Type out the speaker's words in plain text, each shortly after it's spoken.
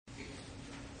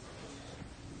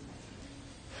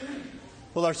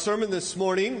Well, our sermon this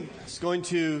morning is going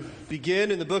to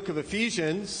begin in the book of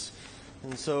Ephesians.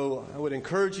 And so I would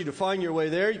encourage you to find your way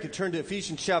there. You can turn to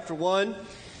Ephesians chapter 1,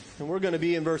 and we're going to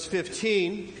be in verse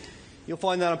 15. You'll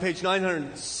find that on page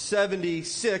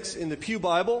 976 in the Pew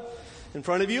Bible in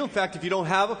front of you. In fact, if you don't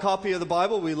have a copy of the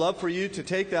Bible, we'd love for you to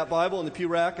take that Bible in the pew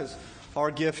rack as our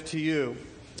gift to you.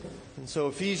 And so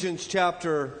Ephesians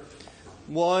chapter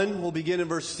 1, we'll begin in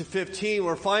verse 15.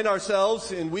 We'll find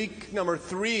ourselves in week number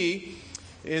 3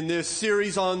 in this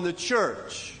series on the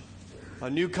church, a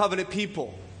new covenant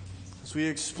people. As we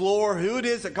explore who it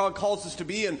is that God calls us to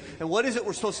be and what is it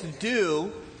we're supposed to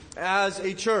do as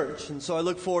a church. And so I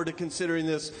look forward to considering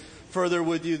this further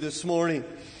with you this morning.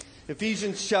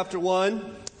 Ephesians chapter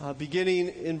 1, beginning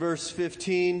in verse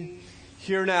 15.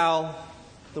 Hear now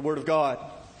the word of God.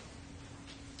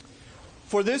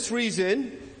 For this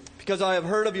reason, because I have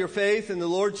heard of your faith in the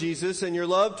Lord Jesus and your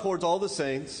love towards all the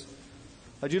saints,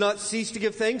 I do not cease to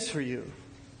give thanks for you,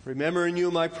 remembering you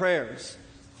in my prayers,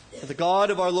 that the God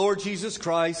of our Lord Jesus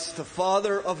Christ, the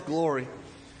Father of glory,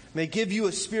 may give you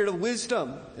a spirit of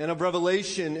wisdom and of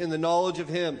revelation in the knowledge of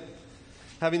him,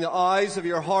 having the eyes of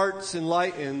your hearts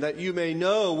enlightened, that you may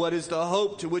know what is the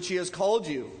hope to which he has called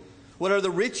you, what are the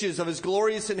riches of his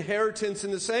glorious inheritance in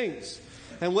the saints,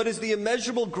 and what is the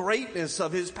immeasurable greatness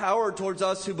of his power towards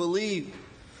us who believe,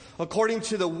 according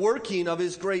to the working of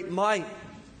his great might,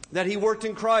 that he worked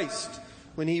in Christ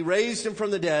when he raised him from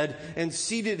the dead and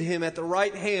seated him at the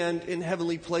right hand in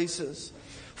heavenly places,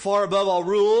 far above all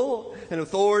rule and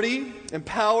authority and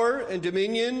power and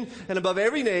dominion, and above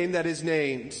every name that is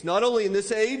named, not only in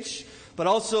this age, but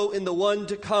also in the one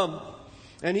to come.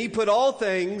 And he put all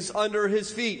things under his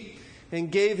feet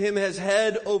and gave him as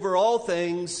head over all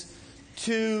things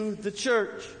to the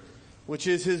church, which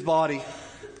is his body,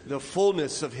 the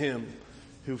fullness of him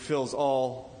who fills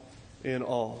all in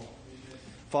all.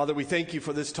 Father, we thank you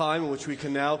for this time in which we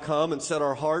can now come and set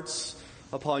our hearts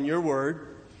upon your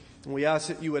word. And we ask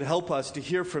that you would help us to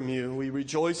hear from you. We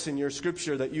rejoice in your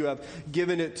scripture that you have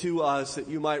given it to us, that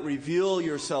you might reveal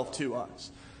yourself to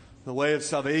us, the way of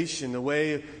salvation, the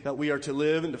way that we are to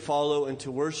live and to follow and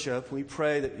to worship. We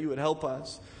pray that you would help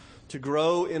us to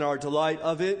grow in our delight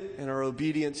of it and our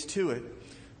obedience to it.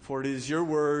 For it is your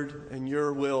word and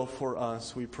your will for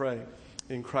us, we pray.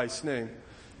 In Christ's name,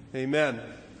 amen.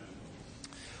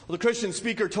 Well, the Christian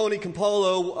speaker Tony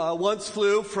Campolo once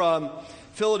flew from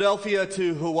Philadelphia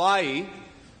to Hawaii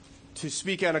to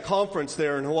speak at a conference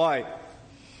there in Hawaii.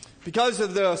 Because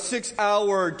of the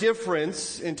 6-hour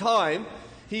difference in time,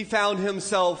 he found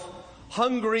himself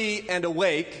hungry and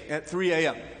awake at 3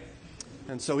 a.m.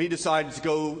 And so he decided to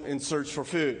go and search for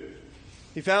food.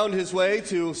 He found his way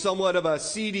to somewhat of a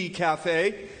seedy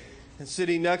cafe, and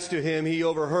sitting next to him, he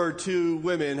overheard 2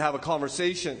 women have a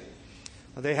conversation.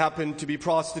 They happened to be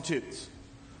prostitutes.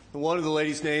 And one of the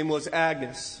ladies' name was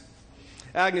Agnes.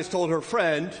 Agnes told her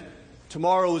friend,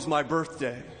 "Tomorrow is my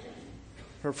birthday."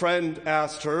 Her friend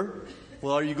asked her,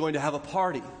 "Well, are you going to have a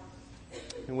party?"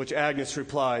 In which Agnes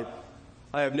replied,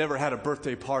 "I have never had a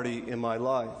birthday party in my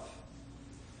life."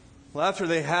 Well, after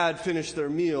they had finished their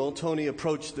meal, Tony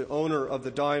approached the owner of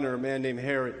the diner, a man named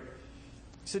Harry.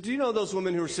 He said, "Do you know those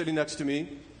women who are sitting next to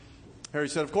me?" Harry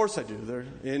said, "Of course I do. They're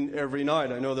in every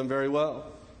night. I know them very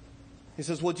well." He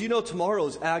says, "Well, do you know tomorrow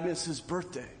is Agnes's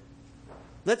birthday?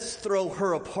 Let's throw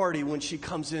her a party when she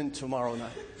comes in tomorrow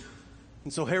night."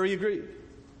 And so Harry agreed.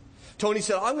 Tony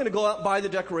said, "I'm going to go out and buy the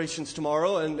decorations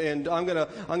tomorrow, and I'm going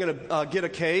to get a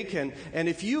cake, and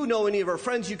if you know any of her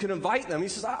friends, you can invite them." He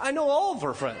says, I know all of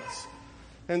her friends."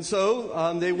 And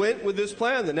so they went with this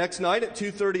plan. The next night at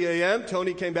 2:30 a.m.,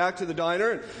 Tony came back to the diner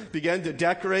and began to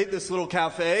decorate this little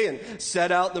cafe and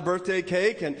set out the birthday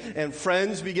cake. And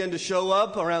friends began to show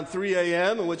up around 3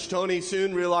 a.m., in which Tony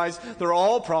soon realized they're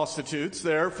all prostitutes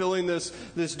there filling this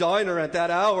diner at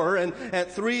that hour. And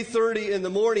at 3:30 in the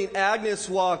morning, Agnes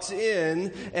walks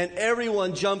in and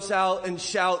everyone jumps out and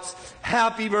shouts,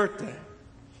 "Happy birthday."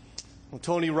 Well,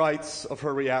 Tony writes of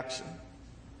her reaction.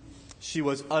 She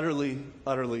was utterly,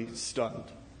 utterly stunned.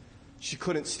 She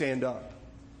couldn't stand up.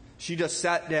 She just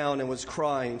sat down and was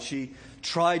crying. She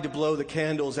tried to blow the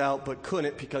candles out but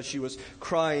couldn't because she was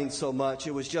crying so much.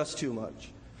 It was just too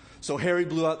much. So Harry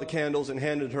blew out the candles and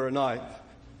handed her a knife.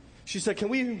 She said, "Can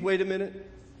we wait a minute?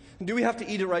 Do we have to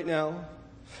eat it right now?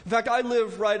 In fact, I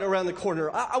live right around the corner.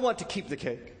 I want to keep the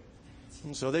cake."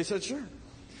 And so they said, "Sure."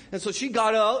 And so she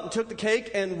got out and took the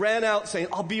cake and ran out saying,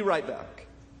 "I'll be right back."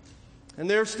 And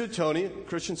there stood Tony,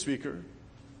 Christian speaker,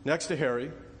 next to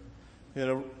Harry, in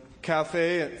a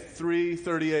cafe at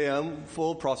 3:30 a.m.,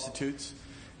 full of prostitutes,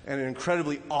 and an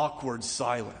incredibly awkward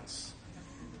silence.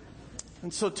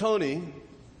 And so Tony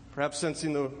perhaps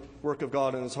sensing the work of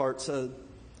God in his heart, said,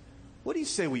 "What do you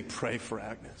say we pray for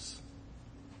Agnes?"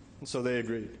 And so they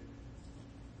agreed.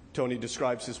 Tony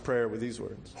describes his prayer with these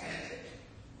words.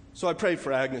 "So I prayed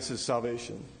for Agnes's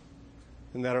salvation,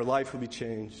 and that her life would be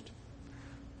changed,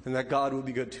 and that God would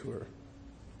be good to her.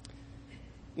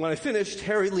 When I finished,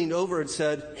 Harry leaned over and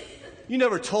said, 'You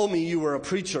never told me you were a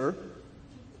preacher.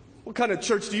 What kind of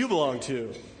church do you belong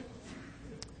to?'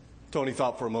 Tony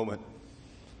thought for a moment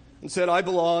and said, 'I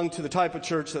belong to the type of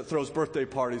church that throws birthday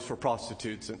parties for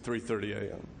prostitutes at 3:30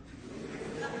 a.m.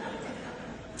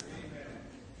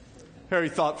 Harry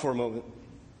thought for a moment,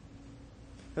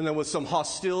 and then with some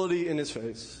hostility in his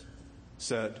face,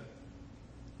 said,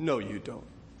 "No, you don't.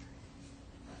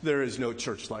 There is no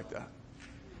church like that.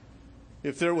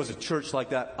 If there was a church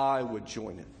like that, I would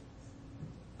join it.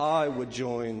 I would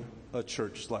join a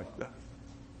church like that."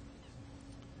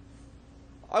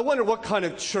 I wonder what kind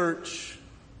of church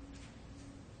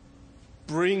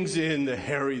brings in the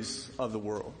Harrys of the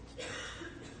world.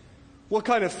 What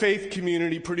kind of faith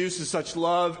community produces such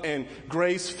love and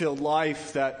grace-filled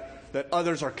life that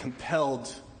others are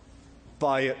compelled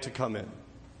by it to come in?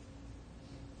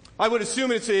 I would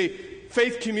assume it's a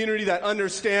faith community that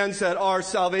understands that our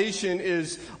salvation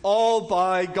is all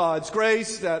by God's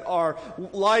grace, that our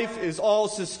life is all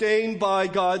sustained by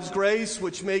God's grace,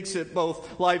 which makes it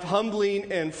both life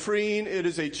humbling and freeing. It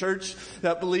is a church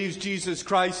that believes Jesus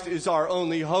Christ is our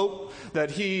only hope,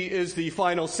 that he is the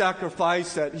final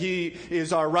sacrifice, that he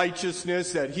is our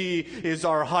righteousness, that he is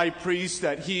our high priest,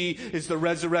 that he is the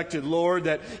resurrected Lord,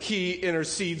 that he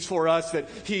intercedes for us, that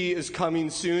he is coming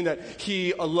soon, that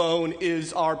he alone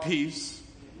is our peace.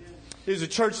 It is a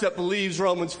church that believes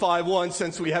Romans 5:1,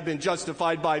 since we have been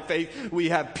justified by faith, we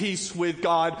have peace with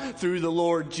God through the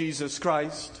Lord Jesus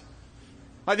Christ.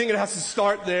 I think it has to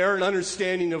start there, an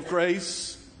understanding of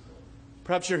grace.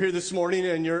 Perhaps you're here this morning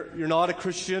and you're not a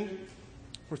Christian.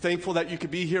 We're thankful that you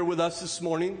could be here with us this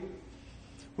morning.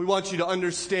 We want you to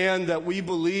understand that we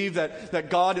believe that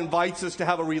God invites us to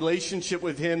have a relationship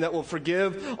with him that will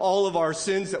forgive all of our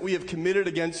sins that we have committed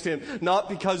against him, not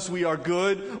because we are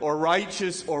good or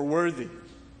righteous or worthy,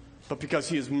 but because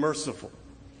he is merciful.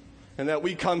 And that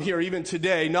we come here even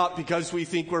today, not because we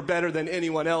think we're better than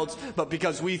anyone else, but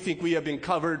because we think we have been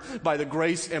covered by the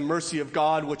grace and mercy of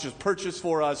God, which is purchased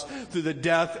for us through the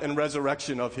death and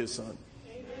resurrection of his Son.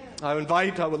 Amen.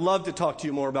 I would love to talk to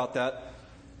you more about that.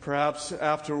 Perhaps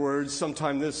afterwards,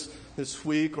 sometime this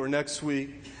week or next week.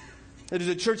 It is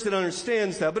a church that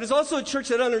understands that, but it's also a church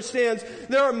that understands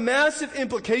there are massive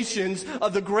implications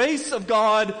of the grace of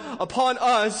God upon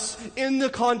us in the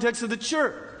context of the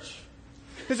church.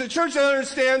 It's a church that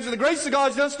understands that the grace of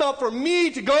God is not stop for me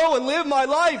to go and live my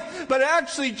life, but it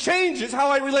actually changes how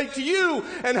I relate to you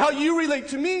and how you relate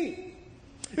to me.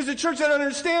 It's a church that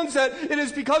understands that it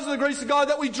is because of the grace of God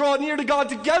that we draw near to God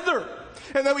together.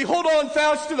 And that we hold on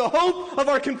fast to the hope of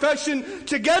our confession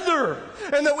together.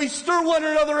 And that we stir one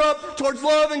another up towards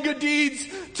love and good deeds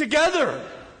together.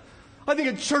 I think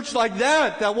a church like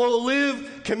that will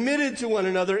live committed to one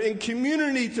another, in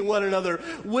community to one another,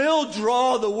 will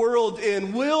draw the world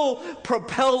in, will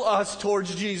propel us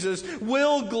towards Jesus,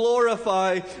 will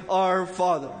glorify our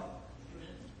Father.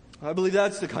 I believe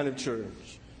that's the kind of church.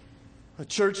 A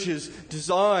church is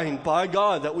designed by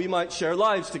God that we might share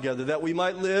lives together, that we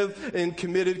might live in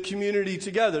committed community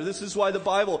together. This is why the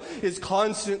Bible is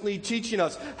constantly teaching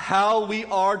us how we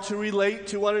are to relate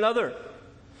to one another.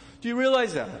 Do you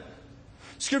realize that?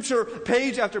 Scripture,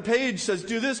 page after page, says,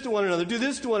 do this to one another, do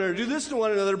this to one another, do this to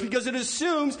one another, because it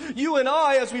assumes you and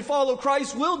I, as we follow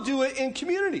Christ, will do it in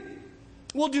community.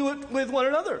 We'll do it with one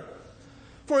another.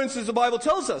 For instance, the Bible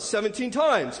tells us 17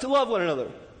 times to love one another.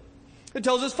 It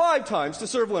tells us 5 times to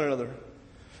serve one another.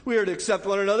 We are to accept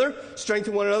one another,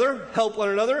 strengthen one another, help one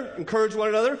another, encourage one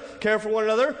another, care for one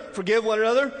another, forgive one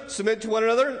another, submit to one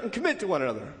another, and commit to one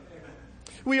another.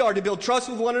 We are to build trust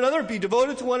with one another, be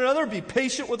devoted to one another, be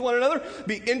patient with one another,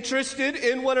 be interested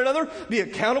in one another, be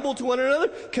accountable to one another,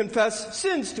 confess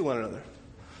sins to one another.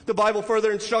 The Bible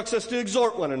further instructs us to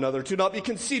exhort one another, to not be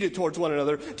conceited towards one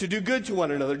another, to do good to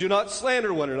one another, do not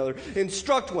slander one another,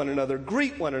 instruct one another,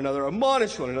 greet one another,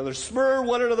 admonish one another, spur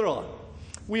one another on.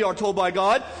 We are told by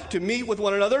God to meet with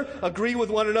one another, agree with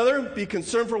one another, be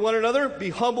concerned for one another, be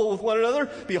humble with one another,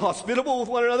 be hospitable with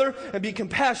one another, and be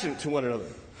compassionate to one another.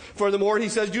 Furthermore, he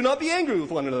says, do not be angry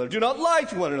with one another, do not lie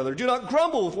to one another, do not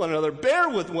grumble with one another, bear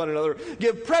with one another,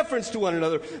 give preference to one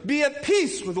another, be at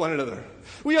peace with one another.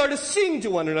 We are to sing to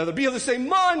one another, be of the same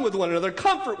mind with one another,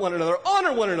 comfort one another,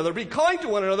 honor one another, be kind to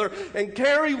one another, and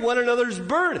carry one another's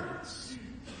burdens.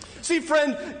 See,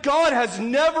 friend, God has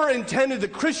never intended the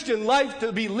Christian life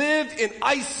to be lived in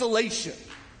isolation.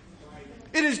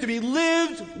 It is to be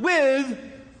lived with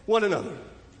one another.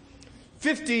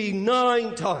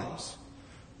 59 times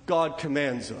God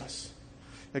commands us,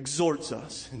 exhorts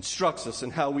us, instructs us in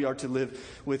how we are to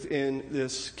live within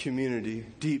this community.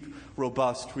 Deep,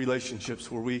 robust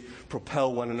relationships where we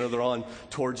propel one another on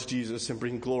towards Jesus and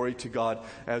bring glory to God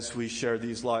as we share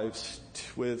these lives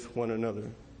with one another.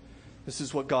 This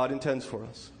is what God intends for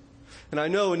us. And I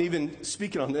know, and even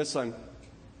speaking on this, I'm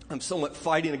somewhat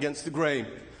fighting against the grain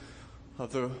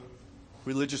of the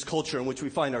religious culture in which we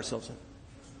find ourselves in.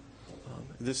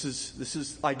 This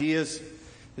is ideas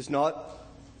is not,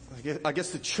 I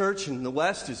guess the church in the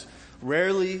West is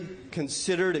rarely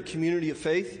considered a community of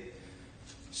faith.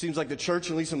 Seems like the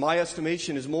church, at least in my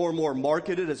estimation, is more and more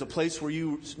marketed as a place where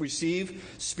you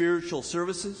receive spiritual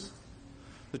services.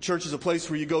 The church is a place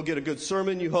where you go get a good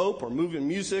sermon, you hope, or moving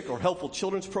music, or helpful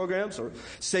children's programs, or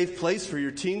safe place for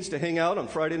your teens to hang out on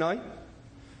Friday night.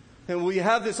 And we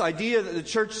have this idea that the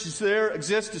church is there,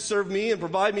 exists to serve me and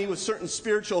provide me with certain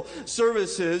spiritual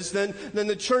services, then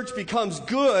the church becomes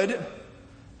good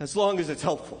as long as it's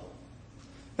helpful,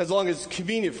 as long as it's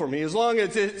convenient for me, as long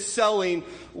as it's selling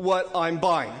what I'm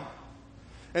buying.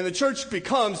 And the church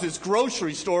becomes this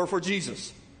grocery store for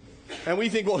Jesus. And we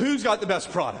think, well, who's got the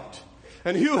best product?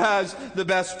 And who has the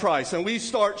best price? And we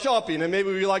start shopping, and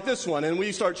maybe we like this one, and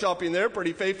we start shopping there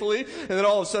pretty faithfully, and then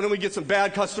all of a sudden we get some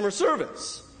bad customer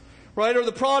service, right? Or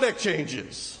the product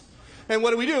changes. And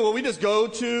what do? Well, we just go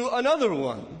to another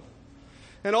one.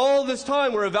 And all this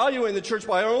time we're evaluating the church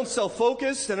by our own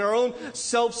self-focus and our own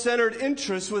self-centered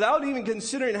interests without even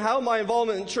considering how my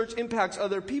involvement in church impacts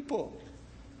other people.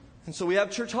 And so we have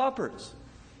church hoppers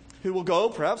who will go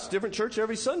perhaps to a different church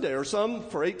every Sunday, or some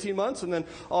for 18 months and then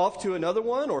off to another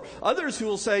one, or others who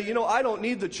will say, I don't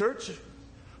need the church.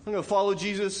 I'm going to follow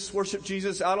Jesus, worship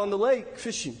Jesus out on the lake,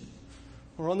 fishing,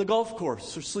 or on the golf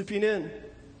course, or sleeping in.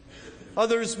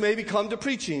 Others maybe come to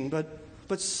preaching,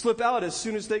 but slip out as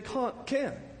soon as they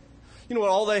can. You know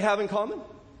what all they have in common?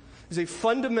 Is a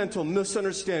fundamental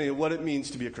misunderstanding of what it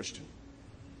means to be a Christian.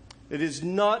 It is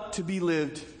not to be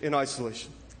lived in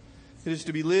isolation. It is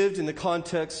to be lived in the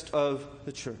context of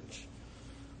the church.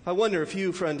 I wonder if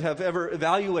you, friend, have ever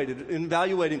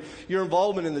evaluating your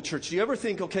involvement in the church. Do you ever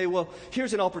think, okay, well,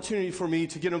 here's an opportunity for me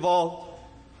to get involved.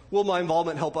 Will my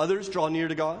involvement help others draw near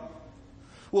to God?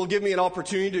 Will it give me an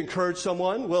opportunity to encourage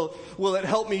someone? Will it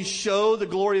help me show the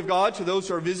glory of God to those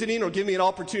who are visiting, or give me an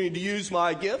opportunity to use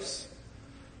my gifts?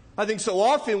 I think so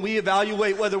often we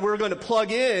evaluate whether we're going to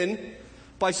plug in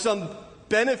by some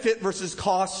benefit versus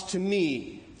cost to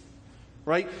me.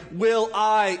 Right? Will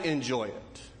I enjoy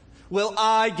it? Will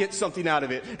I get something out of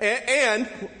it? And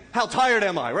how tired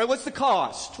am I? Right? What's the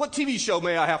cost? What TV show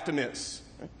may I have to miss?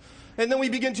 And then we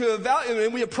begin to evaluate,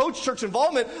 and we approach church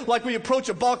involvement like we approach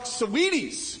a box of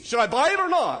Wheaties. Should I buy it or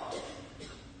not?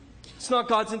 It's not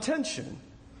God's intention.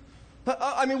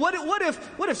 I mean, what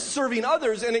if serving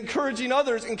others and encouraging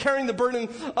others and carrying the burden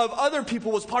of other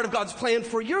people was part of God's plan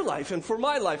for your life and for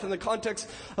my life in the context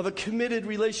of a committed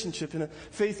relationship in a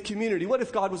faith community? What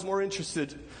if God was more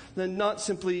interested than not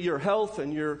simply your health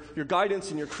and your guidance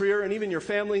and your career and even your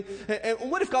family?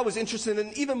 And what if God was interested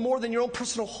in even more than your own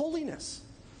personal holiness?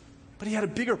 But he had a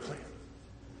bigger plan.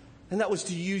 And that was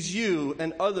to use you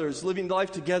and others living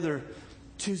life together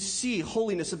to see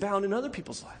holiness abound in other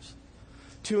people's lives,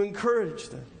 to encourage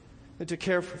them and to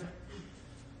care for them.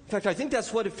 In fact, I think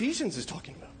that's what Ephesians is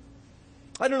talking about.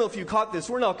 I don't know if you caught this.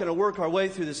 We're not going to work our way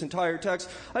through this entire text.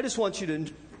 I just want you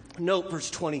to note verse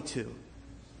 22.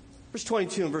 Verse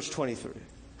 22 and verse 23.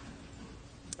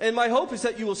 And my hope is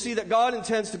that you will see that God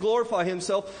intends to glorify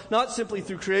himself not simply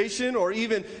through creation or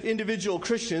even individual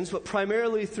Christians, but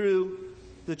primarily through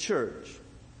the church.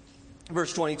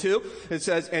 Verse 22, it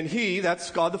says, and he, that's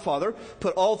God the Father,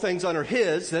 put all things under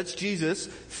his, that's Jesus,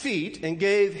 feet, and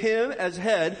gave him as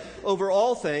head over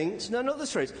all things. Now note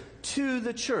this phrase, to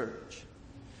the church,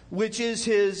 which is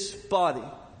his body.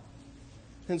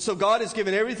 And so God has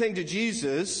given everything to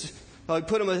Jesus.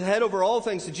 Put him as head over all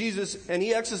things to Jesus, and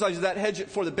he exercises that head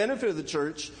for the benefit of the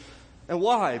church. And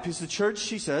why? Because the church,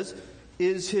 he says,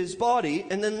 is his body.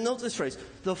 And then note this phrase,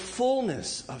 the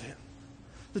fullness of him.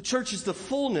 The church is the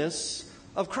fullness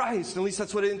of Christ. At least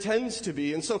that's what it intends to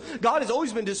be. And so God has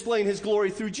always been displaying his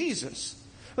glory through Jesus.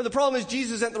 But the problem is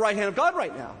Jesus is at the right hand of God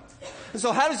right now. And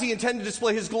so how does he intend to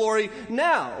display his glory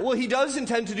now? Well, he does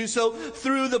intend to do so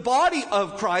through the body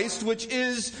of Christ, which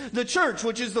is the church,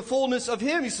 which is the fullness of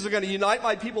him. He says, I'm going to unite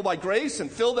my people by grace and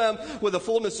fill them with the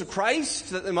fullness of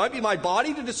Christ, that it might be my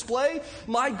body to display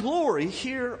my glory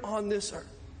here on this earth.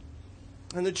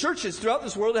 And the churches throughout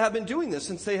this world have been doing this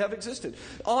since they have existed,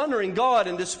 honoring God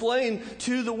and displaying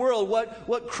to the world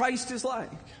what Christ is like.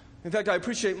 In fact, I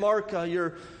appreciate, Mark,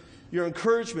 your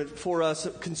encouragement for us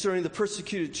concerning the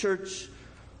persecuted church.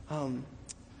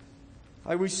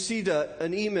 I received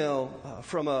an email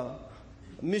from a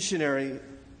missionary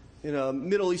in a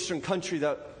Middle Eastern country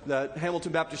that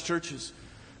Hamilton Baptist Church is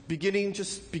beginning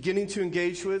to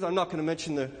engage with. I'm not going to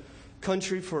mention the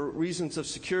country for reasons of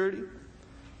security.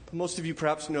 But most of you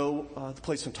perhaps know the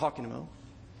place I'm talking about.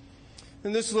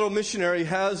 And this little missionary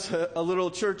has a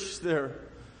little church there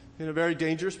in a very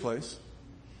dangerous place.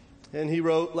 And he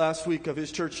wrote last week of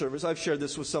his church service. I've shared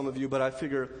this with some of you, but I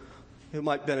figure it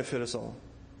might benefit us all.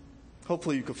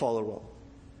 Hopefully you can follow well.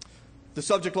 The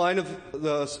subject line of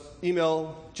the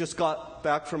email: just got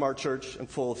back from our church and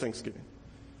full of Thanksgiving.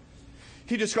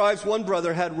 He describes one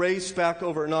brother had raced back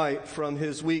overnight from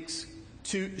his week's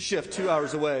shift 2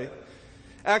 hours away.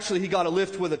 Actually, he got a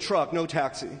lift with a truck, no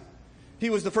taxi. He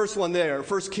was the first one there,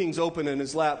 1 Kings open in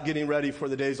his lap, getting ready for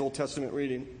the day's Old Testament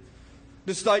reading.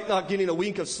 Despite not getting a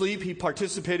wink of sleep, he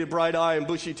participated bright-eyed and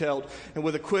bushy-tailed, and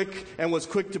was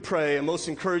quick to pray, and most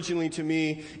encouragingly to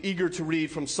me, eager to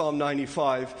read from Psalm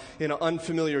 95 in an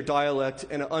unfamiliar dialect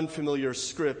and an unfamiliar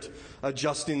script,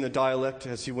 adjusting the dialect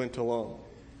as he went along.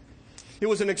 It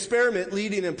was an experiment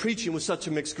leading and preaching with such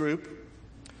a mixed group.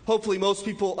 Hopefully most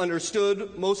people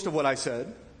understood most of what I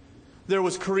said. There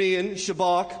was Korean,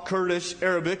 Shabak, Kurdish,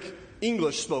 Arabic,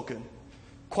 English spoken.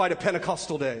 Quite a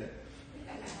Pentecostal day.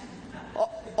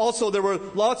 Also, there were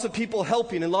lots of people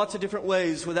helping in lots of different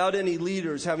ways without any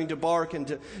leaders having to bark and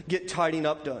to get tidying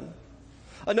up done.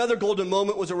 Another golden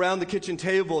moment was around the kitchen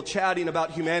table chatting about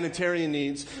humanitarian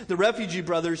needs. The refugee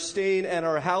brothers staying at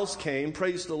our house came,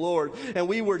 praise the Lord, and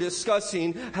we were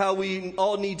discussing how we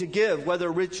all need to give,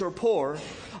 whether rich or poor.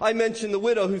 I mentioned the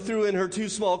widow who threw in her 2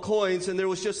 small coins, and there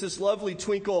was just this lovely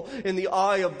twinkle in the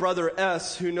eye of Brother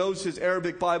S, who knows his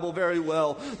Arabic Bible very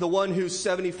well, the one whose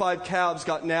 75 calves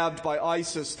got nabbed by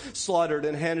ISIS, slaughtered,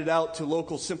 and handed out to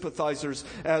local sympathizers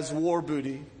as war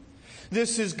booty.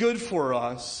 This is good for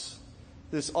us,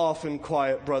 this often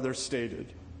quiet brother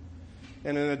stated.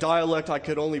 And in a dialect I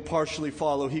could only partially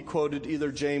follow, he quoted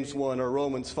either James 1 or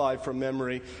Romans 5 from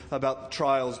memory about the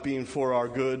trials being for our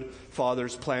good,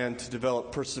 Father's plan to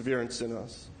develop perseverance in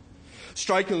us.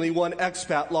 Strikingly, one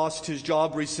expat lost his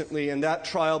job recently, and that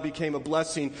trial became a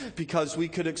blessing because we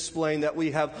could explain that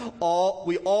we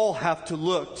all have to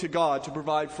look to God to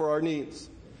provide for our needs.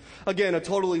 Again, a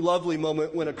totally lovely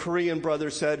moment when a Korean brother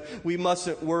said, "We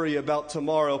mustn't worry about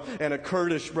tomorrow," and a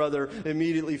Kurdish brother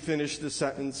immediately finished the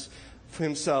sentence for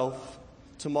himself,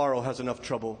 "Tomorrow has enough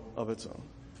trouble of its own."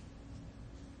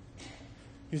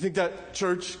 You think that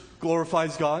church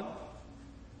glorifies God?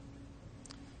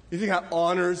 You think that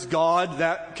honors God,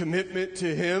 that commitment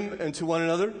to Him and to one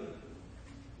another?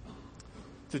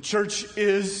 The church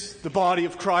is the body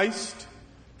of Christ,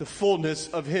 the fullness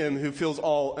of Him who fills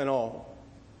all in all.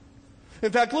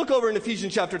 In fact, look over in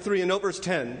Ephesians chapter 3 and note verse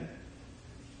 10.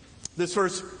 This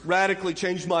verse radically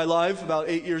changed my life about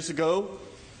 8 years ago.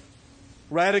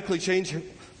 Radically changed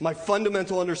my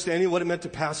fundamental understanding of what it meant to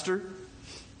pastor.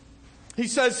 He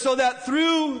says, so that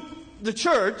through the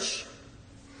church,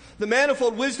 the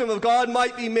manifold wisdom of God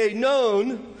might be made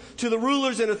known to the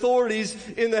rulers and authorities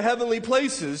in the heavenly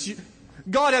places.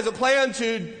 God has a plan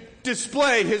to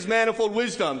display His manifold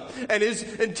wisdom. And His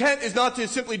intent is not to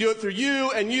simply do it through you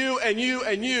and you and you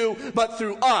and you, but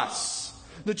through us,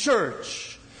 the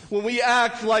church. When we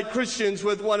act like Christians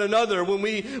with one another, when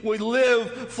we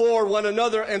live for one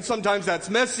another, and sometimes that's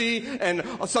messy, and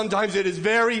sometimes it is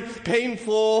very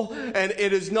painful, and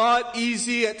it is not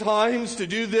easy at times to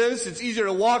do this. It's easier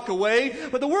to walk away,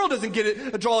 but the world doesn't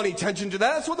draw any attention to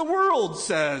that. That's what the world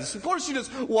says. Of course you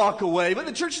just walk away, but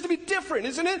the church is to be different,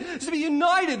 isn't it? It's to be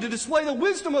united, to display the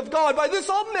wisdom of God. By this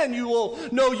all men you will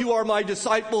know you are my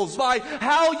disciples, by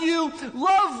how you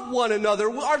love one another.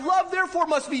 Our love therefore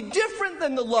must be different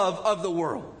than the love of the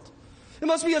world. It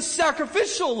must be a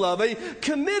sacrificial love, a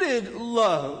committed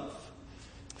love.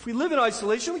 If we live in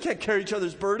isolation, we can't carry each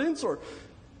other's burdens or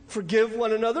forgive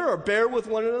one another or bear with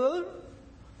one another.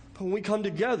 But when we come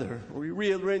together, we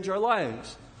rearrange our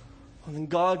lives, and then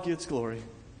God gets glory.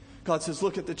 God says,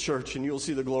 look at the church and you'll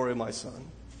see the glory of my Son.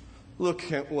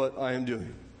 Look at what I am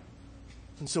doing.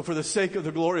 And so for the sake of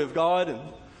the glory of God and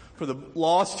for the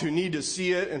lost who need to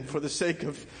see it, and for the sake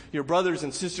of your brothers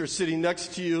and sisters sitting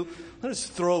next to you, let us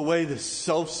throw away this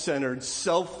self-centered,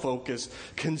 self-focused,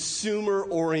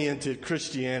 consumer-oriented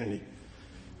Christianity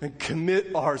and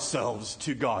commit ourselves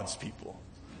to God's people.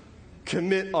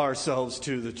 Commit ourselves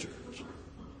to the church.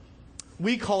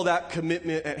 We call that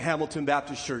commitment at Hamilton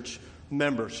Baptist Church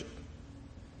membership.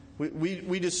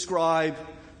 We describe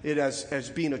it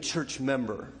as being a church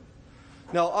member.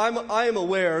 Now, I am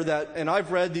aware that, and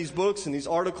I've read these books and these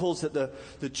articles, that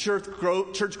the church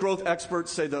growth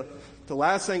experts say the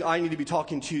last thing I need to be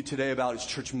talking to you today about is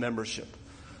church membership,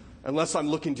 unless I'm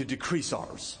looking to decrease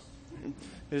ours.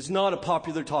 It is not a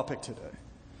popular topic today.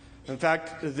 In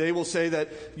fact, they will say that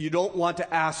you don't want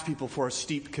to ask people for a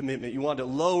steep commitment. You want to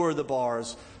lower the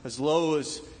bars as low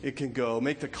as it can go,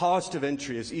 make the cost of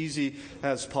entry as easy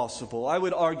as possible. I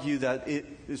would argue that it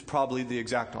is probably the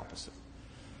exact opposite.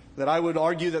 That I would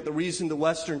argue that the reason the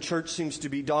Western church seems to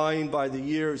be dying by the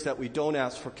year is that we don't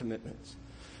ask for commitments.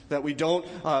 That we don't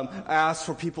ask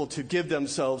for people to give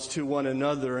themselves to one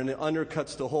another, and it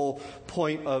undercuts the whole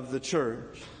point of the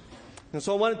church. And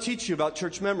so I want to teach you about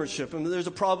church membership. And there's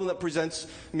a problem that presents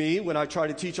me when I try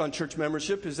to teach on church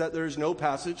membership, is that there is no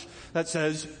passage that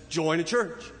says, join a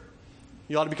church.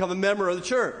 You ought to become a member of the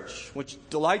church, which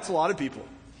delights a lot of people,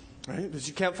 right? Because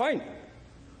you can't find it.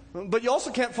 But you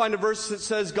also can't find a verse that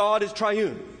says God is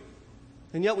triune.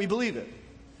 And yet we believe it.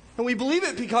 And we believe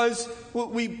it because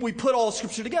we put all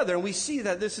Scripture together and we see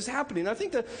that this is happening. I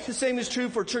think that the same is true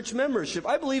for church membership.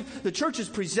 I believe the church is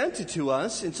presented to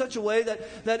us in such a way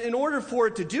that in order for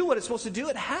it to do what it's supposed to do,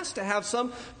 it has to have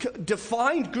some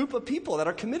defined group of people that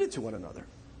are committed to one another.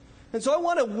 And so I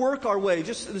want to work our way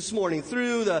just this morning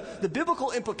through the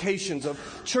biblical implications of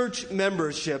church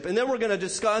membership. And then we're going to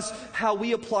discuss how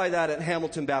we apply that at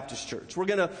Hamilton Baptist Church. We're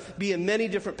going to be in many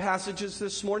different passages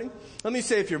this morning. Let me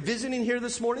say, if you're visiting here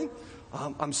this morning,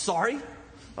 I'm sorry.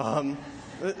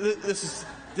 This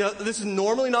is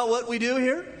normally not what we do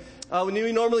here.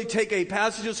 We normally take a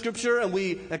passage of Scripture and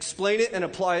we explain it and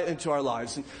apply it into our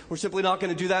lives. And we're simply not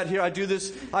going to do that here.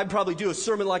 I probably do a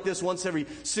sermon like this once every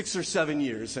 6 or 7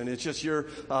 years. And it's just your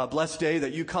blessed day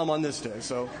that you come on this day.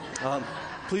 So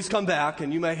please come back,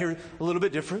 and you might hear a little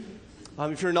bit different.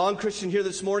 If you're a non-Christian here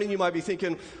this morning, you might be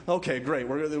thinking, okay, great.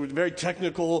 We're a very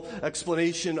technical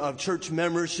explanation of church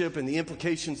membership and the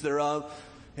implications thereof.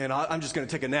 And I'm just going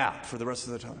to take a nap for the rest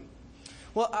of the time.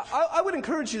 Well, I would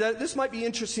encourage you that this might be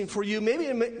interesting for you. Maybe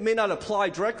it may not apply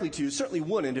directly to you. It certainly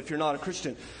wouldn't if you're not a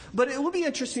Christian. But it would be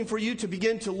interesting for you to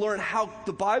begin to learn how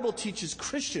the Bible teaches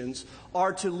Christians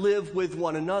are to live with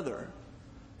one another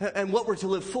and what we're to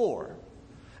live for.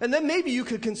 And then maybe you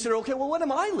could consider, okay, well, what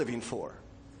am I living for?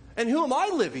 And who am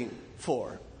I living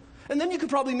for? And then you could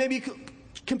probably maybe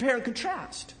compare and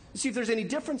contrast and see if there's any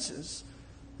differences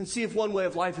and see if one way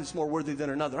of life is more worthy than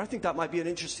another. I think that might be an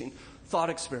interesting thought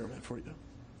experiment for you.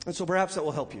 And so perhaps that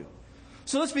will help you.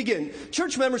 So let's begin.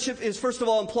 Church membership is, first of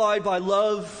all, implied by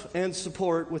love and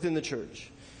support within the church.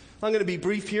 I'm going to be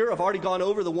brief here. I've already gone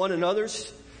over the one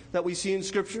another's that we see in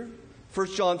Scripture. 1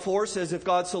 John 4 says, if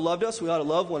God so loved us, we ought to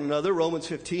love one another. Romans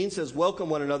 15 says, welcome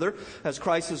one another as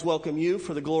Christ has welcomed you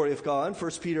for the glory of God.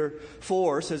 1 Peter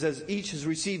 4 says, as each has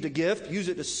received a gift, use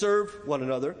it to serve one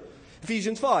another.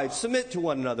 Ephesians 5, submit to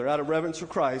one another out of reverence for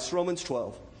Christ. Romans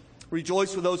 12,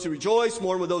 rejoice with those who rejoice,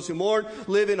 mourn with those who mourn,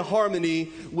 live in harmony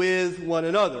with one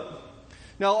another.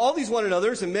 Now, all these one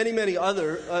another's and many, many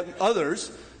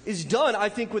others is done, I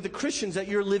think, with the Christians that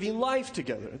you're living life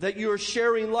together, that you're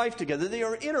sharing life together, they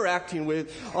are interacting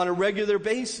with on a regular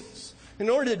basis.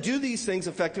 In order to do these things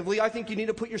effectively, I think you need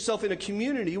to put yourself in a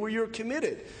community where you're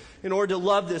committed in order to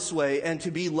love this way and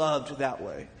to be loved that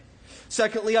way.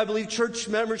 Secondly, I believe church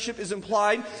membership is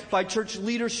implied by church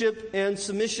leadership and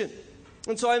submission.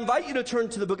 And so I invite you to turn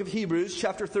to the book of Hebrews,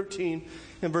 chapter 13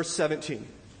 and verse 17.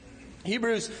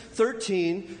 Hebrews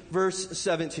 13, verse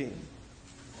 17.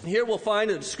 Here we'll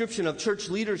find a description of church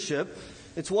leadership.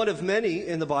 It's one of many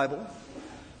in the Bible.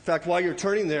 In fact, while you're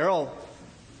turning there, I'll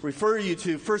refer you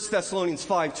to 1 Thessalonians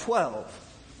 5:12.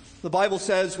 The Bible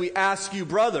says, we ask you,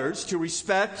 brothers, to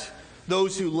respect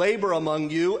those who labor among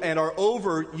you and are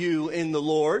over you in the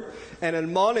Lord and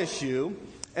admonish you,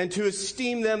 and to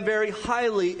esteem them very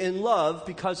highly in love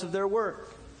because of their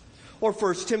work. Or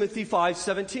 1 Timothy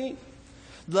 5:17.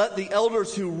 Let the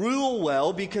elders who rule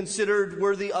well be considered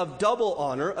worthy of double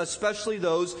honor, especially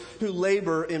those who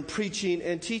labor in preaching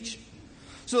and teaching.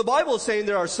 So the Bible is saying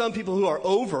there are some people who are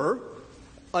over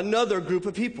another group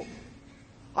of people.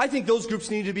 I think those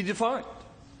groups need to be defined.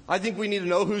 I think we need to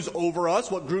know who's over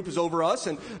us, what group is over us,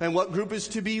 and what group is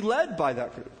to be led by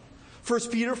that group. 1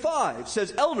 Peter 5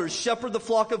 says, elders, shepherd the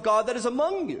flock of God that is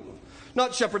among you.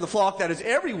 Not shepherd the flock that is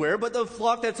everywhere, but the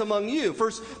flock that's among you.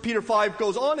 1 Peter 5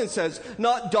 goes on and says,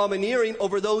 not domineering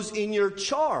over those in your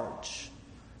charge.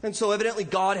 And so evidently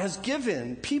God has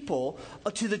given people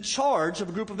to the charge of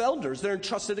a group of elders. They're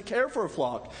entrusted to care for a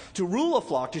flock, to rule a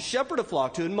flock, to shepherd a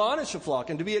flock, to admonish a flock,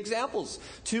 and to be examples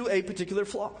to a particular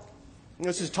flock.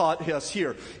 This is taught us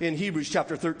here in Hebrews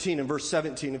chapter 13 and verse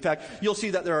 17. In fact, you'll see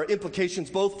that there are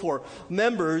implications both for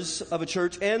members of a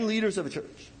church and leaders of a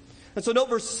church. And so note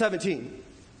verse 17.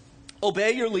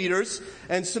 Obey your leaders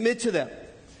and submit to them,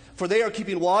 for they are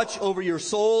keeping watch over your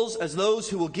souls as those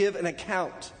who will give an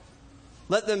account.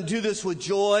 Let them do this with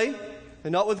joy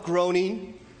and not with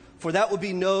groaning, for that would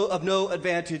be of no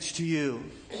advantage to you.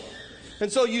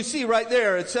 And so you see right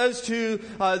there, it says to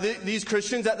these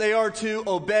Christians that they are to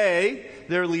obey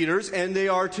their leaders and they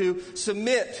are to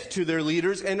submit to their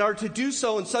leaders and are to do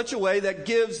so in such a way that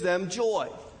gives them joy.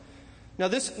 Now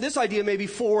this idea may be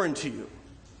foreign to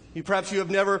you. Perhaps you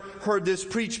have never heard this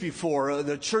preached before,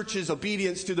 the church's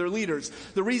obedience to their leaders.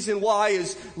 The reason why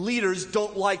is leaders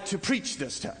don't like to preach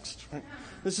this text. Right?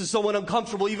 This is somewhat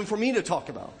uncomfortable even for me to talk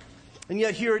about. And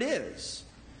yet here it is.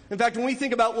 In fact, when we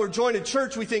think about we're joined in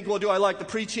church, we think, well, do I like the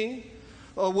preaching?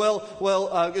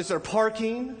 Is there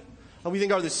parking? We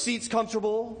think, are the seats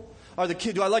comfortable?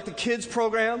 Do I like the kids'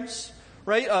 programs?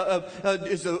 Right?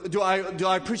 Do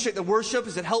I appreciate the worship?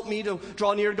 Does it help me to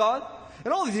draw near to God?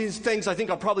 And all of these things, I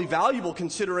think, are probably valuable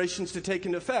considerations to take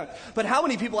into effect. But how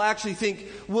many people actually think,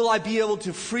 will I be able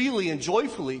to freely and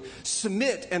joyfully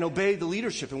submit and obey the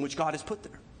leadership in which God has put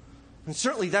there? And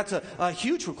certainly that's a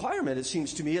huge requirement, it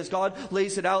seems to me, as God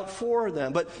lays it out for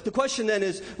them. But the question then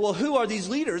is, well, who are these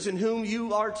leaders in whom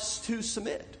you are to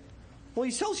submit? Well,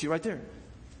 he tells you right there,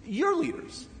 your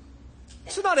leaders.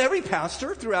 So not every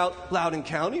pastor throughout Loudoun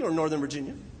County or Northern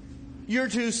Virginia. You're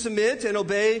to submit and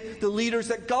obey the leaders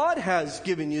that God has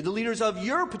given you, the leaders of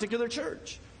your particular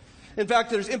church. In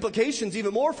fact, there's implications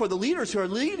even more for the leaders who are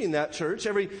leading that church.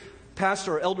 Every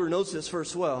pastor or elder knows this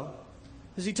verse well,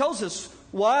 as he tells us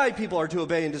why people are to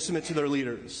obey and to submit to their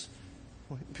leaders.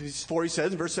 For he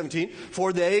says in verse 17,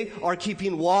 for they are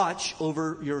keeping watch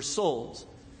over your souls.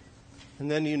 And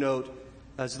then you note,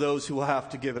 as those who will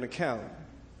have to give an account.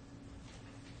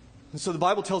 And so the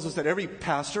Bible tells us that every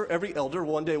pastor, every elder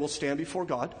one day will stand before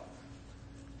God.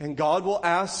 And God will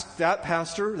ask that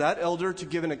pastor, that elder, to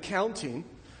give an accounting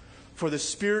for the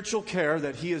spiritual care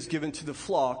that he has given to the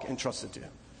flock entrusted to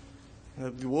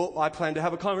him. I plan to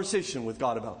have a conversation with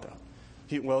God about that.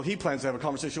 He plans to have a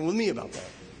conversation with me about that.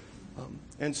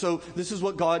 And so this is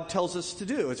what God tells us to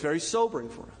do. It's very sobering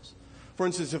for us. For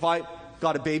instance, if I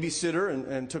got a babysitter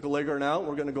and took a Leghorn out,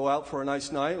 we're going to go out for a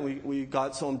nice night. We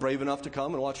got someone brave enough to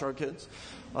come and watch our kids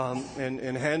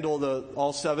and handle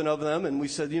all 7 of them. And we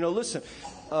said, listen,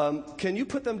 can you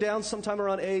put them down sometime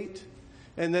around 8?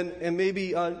 And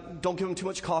maybe don't give them too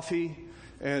much coffee.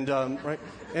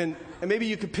 And maybe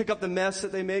you could pick up the mess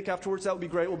that they make afterwards. That would be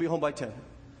great. We'll be home by 10.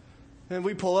 And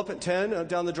we pull up at 10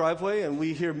 down the driveway, and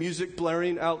we hear music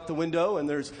blaring out the window, and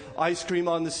there's ice cream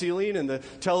on the ceiling, and the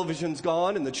television's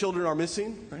gone, and the children are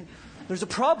missing. Right? There's a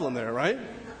problem there, right?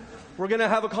 We're going to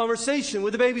have a conversation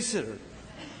with the babysitter.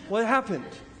 What happened?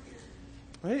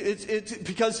 Right? It's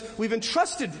because we've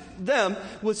entrusted them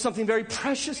with something very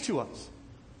precious to us.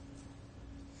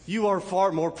 You are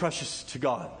far more precious to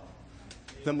God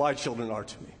than my children are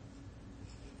to me.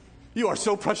 You are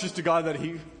so precious to God that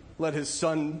He let His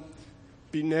Son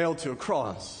be nailed to a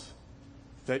cross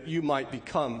that you might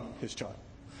become His child,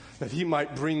 that He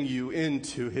might bring you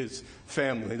into His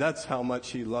family. That's how much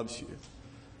He loves you.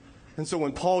 And so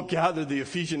when Paul gathered the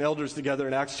Ephesian elders together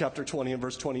in Acts chapter 20 and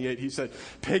verse 28, he said,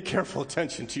 pay careful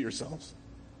attention to yourselves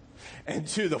and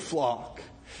to the flock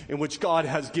in which God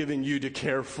has given you to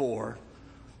care for,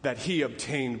 that He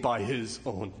obtained by His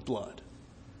own blood.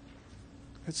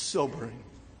 It's sobering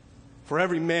for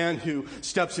every man who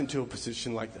steps into a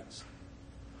position like this.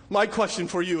 My question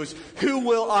for you is, who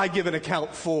will I give an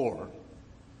account for?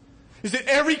 Is it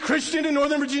every Christian in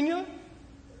Northern Virginia?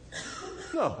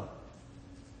 No.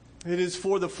 It is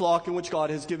for the flock in which God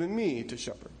has given me to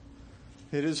shepherd.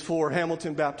 It is for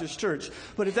Hamilton Baptist Church.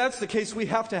 But if that's the case, we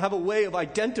have to have a way of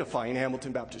identifying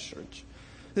Hamilton Baptist Church.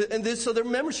 So their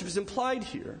membership is implied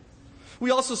here.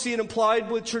 We also see it implied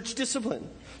with church discipline.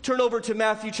 Turn over to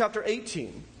Matthew chapter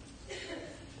 18.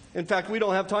 In fact, we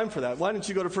don't have time for that. Why don't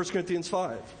you go to 1 Corinthians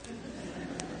 5?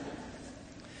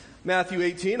 Matthew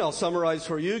 18, I'll summarize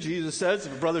for you. Jesus says,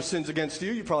 if a brother sins against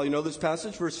you, you probably know this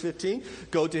passage, verse 15,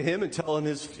 go to him and tell him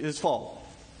his fault.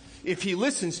 If he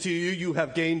listens to you, you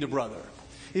have gained a brother.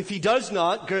 If he does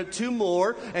not, get 2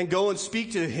 more and go and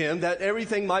speak to him, that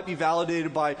everything might be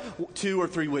validated by 2 or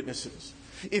 3 witnesses.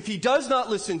 If he does not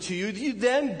listen to you, you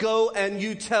then go and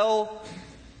you tell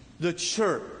the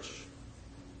church.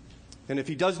 And if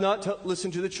he does not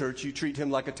listen to the church, you treat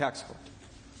him like a tax collector.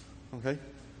 Okay?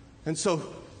 And so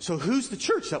who's the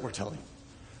church that we're telling?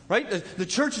 Right? The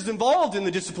church is involved in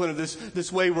the discipline of this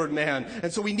wayward man.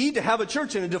 And so we need to have a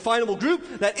church and a definable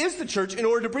group that is the church in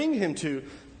order to bring him to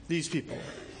these people.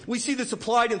 We see this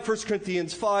applied in 1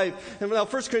 Corinthians 5. And now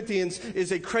 1 Corinthians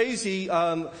is a crazy,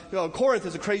 Corinth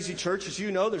is a crazy church, as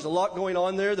you know. There's a lot going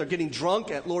on there. They're getting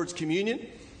drunk at Lord's communion.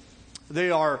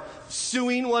 They are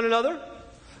suing one another.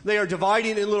 They are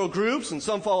dividing in little groups, and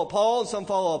some follow Paul, and some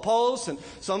follow Apollos, and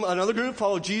another group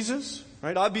follow Jesus.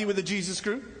 Right? I'd be with the Jesus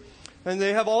group. And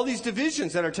they have all these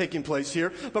divisions that are taking place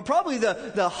here. But probably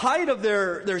the height of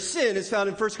their sin is found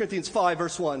in 1 Corinthians 5,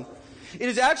 verse 1. It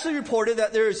is actually reported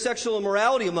that there is sexual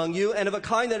immorality among you, and of a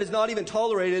kind that is not even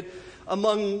tolerated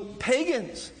among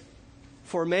pagans.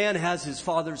 For a man has his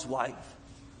father's wife.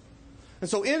 And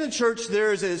so in the church,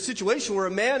 there is a situation where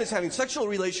a man is having sexual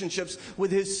relationships with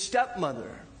his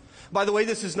stepmother. By the way,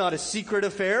 this is not a secret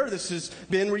affair. This has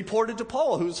been reported to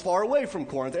Paul, who's far away from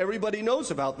Corinth. Everybody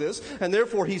knows about this. And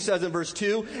therefore, he says in verse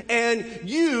 2, and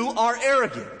you are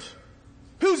arrogant.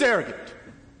 Who's arrogant?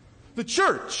 The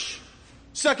church.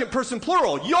 Second person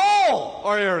plural. Y'all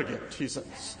are arrogant, he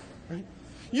says. Right?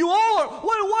 You all are.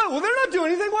 What? Well, they're not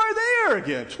doing anything. Why are they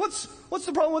arrogant? What's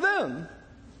the problem with them?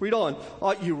 Read on.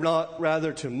 Ought you not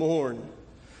rather to mourn?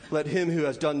 Let him who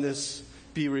has done this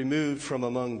be removed from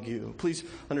among you. Please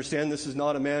understand, this is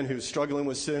not a man who's struggling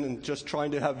with sin and just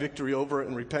trying to have victory over it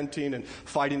and repenting and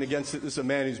fighting against it. This is a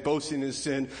man who's boasting in his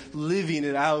sin, living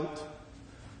it out.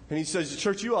 And he says,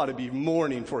 church, you ought to be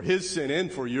mourning for his sin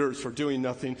and for yours for doing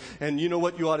nothing. And you know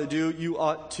what you ought to do? You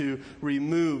ought to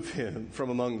remove him from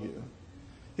among you.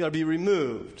 He ought to be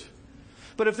removed.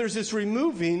 But if there's this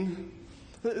removing,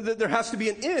 there has to be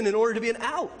an in order to be an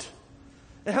out.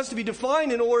 It has to be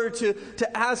defined in order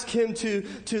to ask him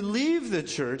to leave the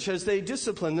church as they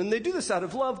discipline. And they do this out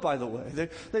of love, by the way.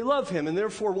 They love him and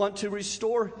therefore want to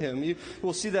restore him.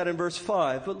 We'll see that in verse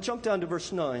 5. But jump down to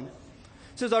verse 9.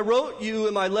 It says, I wrote you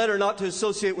in my letter not to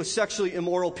associate with sexually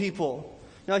immoral people.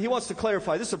 Now he wants to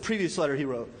clarify. This is a previous letter he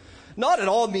wrote. Not at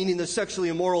all meaning the sexually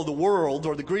immoral of the world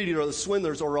or the greedy or the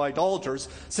swindlers or idolaters,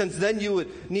 since then you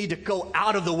would need to go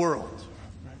out of the world.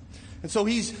 And so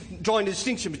he's drawing a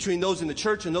distinction between those in the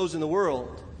church and those in the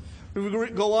world. We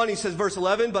go on, he says, verse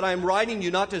 11, but I am writing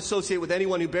you not to associate with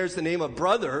anyone who bears the name of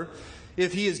brother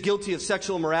if he is guilty of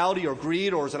sexual immorality or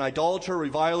greed or is an idolater,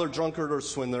 reviler, drunkard, or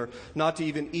swindler, not to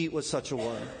even eat with such a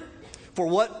one. For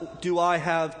what do I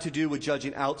have to do with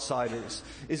judging outsiders?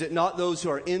 Is it not those who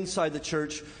are inside the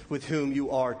church with whom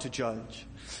you are to judge?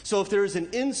 So if there is an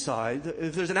inside,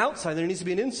 if there's an outside, there needs to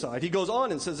be an inside. He goes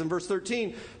on and says in verse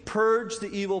 13, purge the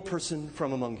evil person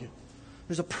from among you.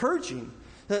 There's a purging.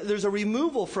 There's a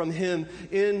removal from him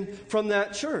from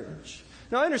that church.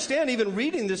 Now I understand even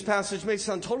reading this passage may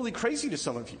sound totally crazy to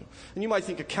some of you. And you might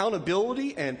think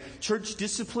accountability and church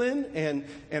discipline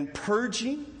and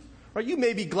purging. Right? You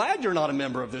may be glad you're not a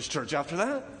member of this church after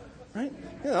that. Right?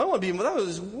 I don't want to be involved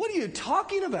with that. What are you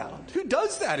talking about? Who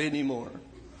does that anymore?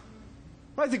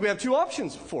 I think we have two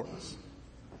options for us.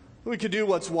 We could do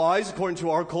what's wise according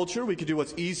to our culture. We could do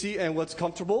what's easy and what's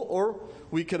comfortable, or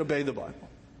we could obey the Bible.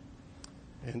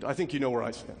 And I think you know where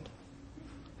I stand.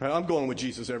 Right? I'm going with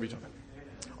Jesus every time.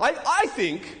 I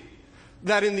think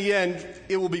that in the end,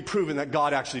 it will be proven that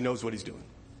God actually knows what he's doing.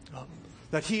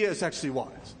 That he is actually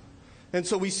wise. And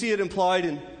so we see it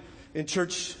implied in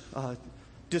church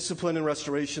discipline and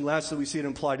restoration. Lastly, we see it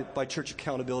implied by church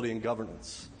accountability and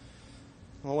governance.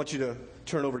 I want you to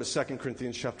turn over to 2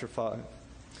 Corinthians chapter 5.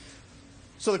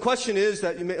 So the question is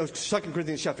that 2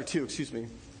 Corinthians chapter 2, excuse me.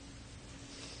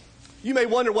 You may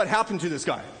wonder what happened to this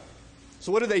guy.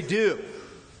 So what do they do?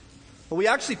 Well, we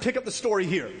actually pick up the story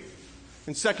here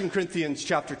in 2 Corinthians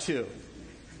chapter 2.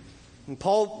 And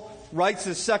Paul writes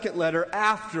his second letter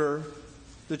after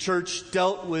the church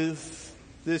dealt with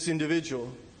this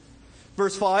individual.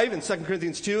 Verse 5 in 2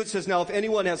 Corinthians 2, it says, now if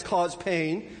anyone has caused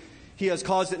pain, he has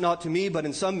caused it not to me, but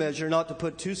in some measure, not to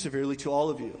put too severely to all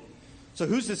of you. So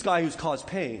who's this guy who's caused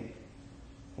pain?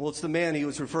 Well, it's the man he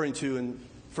was referring to in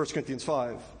 1 Corinthians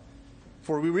 5.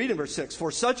 For we read in verse 6, for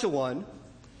such a one,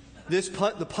 this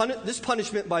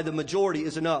punishment by the majority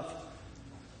is enough.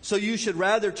 So you should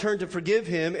rather turn to forgive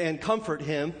him and comfort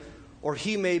him, or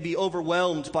he may be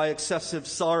overwhelmed by excessive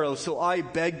sorrow. So I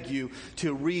beg you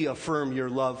to reaffirm your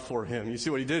love for him. You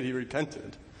see what he did? He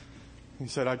repented. He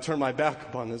said, I turned my back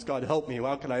upon this. God, help me.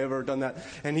 How could I ever have done that?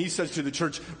 And he says to the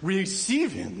church,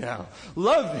 receive him now.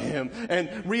 Love him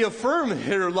and reaffirm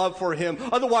your love for him.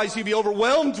 Otherwise, he'd be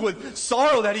overwhelmed with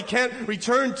sorrow that he can't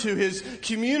return to his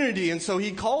community. And so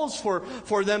he calls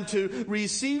for them to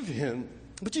receive him.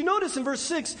 But you notice in verse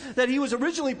 6 that he was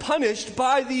originally punished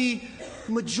by the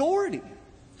majority.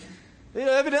 It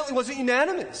evidently wasn't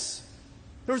unanimous.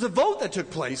 There was a vote that took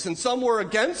place, and some were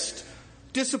against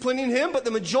disciplining him, but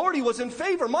the majority was in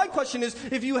favor. My question is,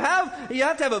 if you have to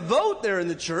have a vote there in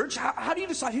the church, how do you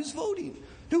decide who's voting?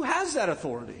 Who has that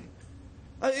authority?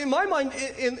 In my mind,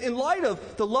 in light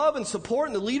of the love and support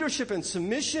and the leadership and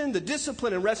submission, the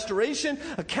discipline and restoration,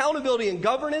 accountability and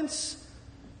governance,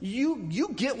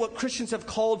 you get what Christians have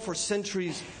called for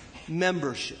centuries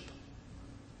membership.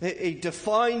 A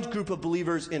defined group of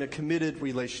believers in a committed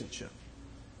relationship.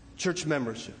 Church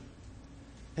membership.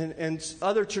 And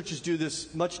other churches do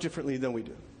this much differently than we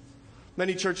do.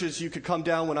 Many churches, you could come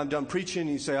down when I'm done preaching,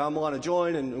 and you say, I want to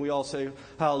join, and we all say,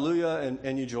 hallelujah,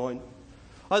 and you join.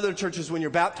 Other churches, when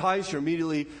you're baptized, you're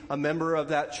immediately a member of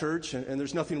that church, and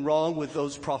there's nothing wrong with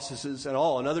those processes at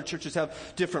all. And other churches have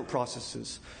different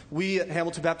processes. We at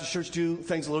Hamilton Baptist Church do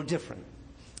things a little different.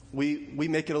 We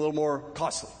make it a little more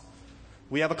costly.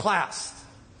 We have a class,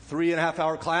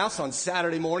 3.5-hour class on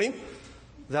Saturday morning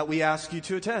that we ask you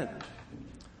to attend.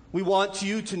 We want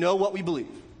you to know what we believe.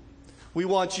 We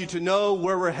want you to know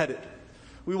where we're headed.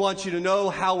 We want you to know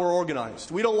how we're organized.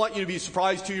 We don't want you to be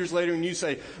surprised 2 years later and you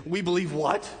say, we believe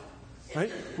what? Right?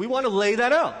 We want to lay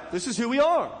that out. This is who we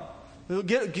are. We'll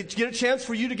get a chance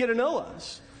for you to get to know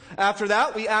us. After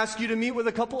that, we ask you to meet with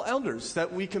a couple elders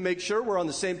that we can make sure we're on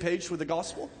the same page with the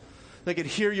gospel. They can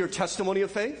hear your testimony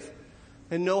of faith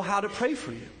and know how to pray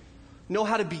for you. Know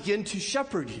how to begin to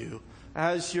shepherd you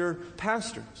as your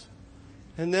pastors.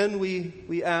 And then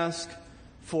we ask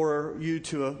for you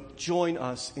to join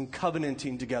us in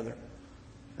covenanting together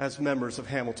as members of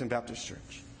Hamilton Baptist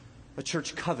Church. A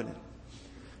church covenant.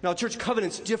 Now, a church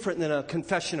covenant's different than a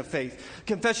confession of faith.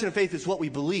 Confession of faith is what we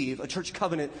believe. A church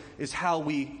covenant is how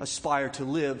we aspire to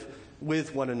live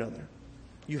with one another.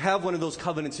 You have one of those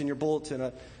covenants in your bulletin.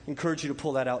 I encourage you to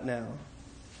pull that out now.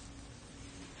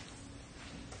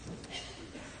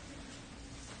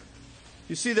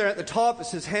 You see there at the top, it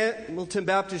says Hamilton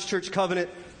Baptist Church Covenant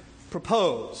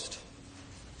Proposed.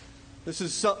 This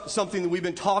is something that we've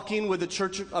been talking with the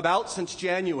church about since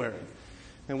January.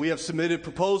 And we have submitted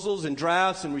proposals and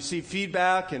drafts and received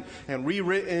feedback and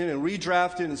rewritten and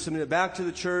redrafted and submitted back to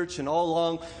the church, and all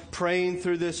along praying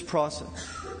through this process.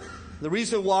 The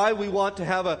reason why we want to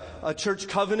have a church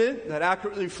covenant that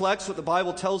accurately reflects what the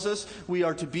Bible tells us we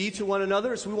are to be to one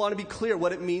another is we want to be clear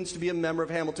what it means to be a member of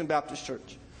Hamilton Baptist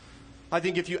Church. I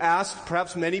think if you ask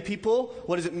perhaps many people,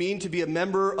 what does it mean to be a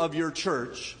member of your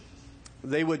church,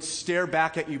 they would stare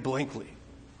back at you blankly,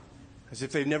 as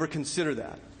if they've never considered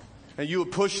that. And you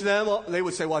would push them, they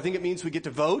would say, well, I think it means we get to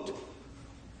vote. And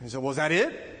you say, well, is that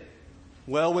it?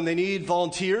 Well, when they need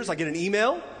volunteers, I get an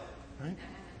email. Right?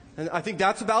 And I think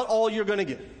that's about all you're going to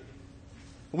get.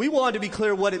 We want to be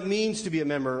clear what it means to be a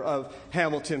member of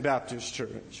Hamilton Baptist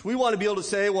Church. We want to be able to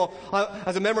say, well,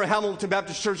 as a member of Hamilton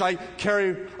Baptist Church, I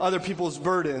carry other people's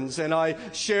burdens, and I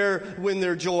share in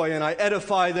their joy, and I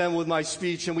edify them with my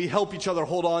speech, and we help each other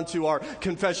hold on to our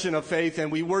confession of faith, and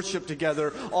we worship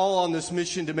together, all on this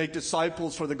mission to make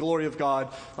disciples for the glory of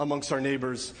God amongst our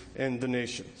neighbors and the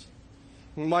nations.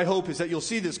 My hope is that you'll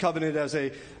see this covenant as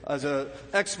a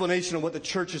explanation of what the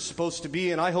church is supposed to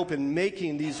be, and I hope in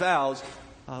making these vows,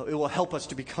 it will help us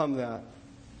to become that.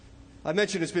 I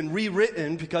mentioned it's been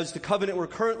rewritten because the covenant we're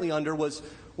currently under was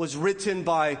written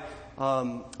by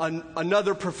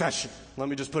another profession. Let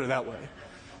me just put it that way.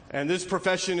 And this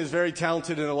profession is very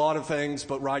talented in a lot of things,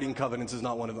 but writing covenants is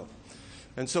not one of them.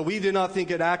 And so we did not think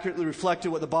it accurately reflected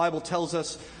what the Bible tells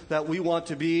us that we want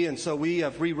to be, and so we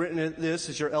have rewritten this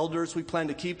as your elders. We plan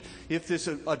to keep, if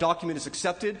a document is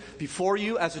accepted before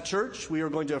you as a church, we are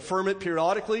going to affirm it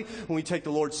periodically. When we take the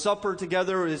Lord's Supper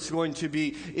together, it's going to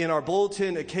be in our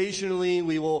bulletin occasionally.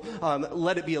 We will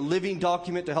let it be a living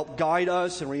document to help guide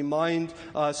us and remind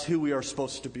us who we are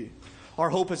supposed to be. Our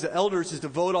hope as the elders is to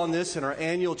vote on this in our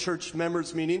annual church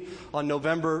members meeting on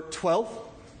November 12th.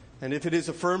 And if it is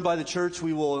affirmed by the church,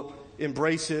 we will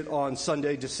embrace it on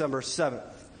Sunday, December 7th.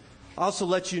 I also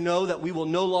let you know that we will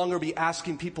no longer be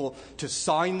asking people to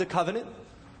sign the covenant,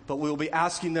 but we will be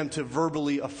asking them to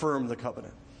verbally affirm the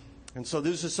covenant. And so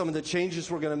these are some of the changes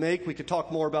we're going to make. We could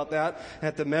talk more about that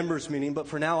at the members' meeting, but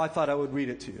for now I thought I would read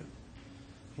it to you.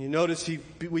 You notice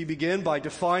we begin by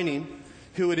defining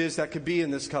who it is that could be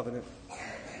in this covenant. It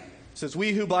says,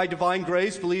 we who by divine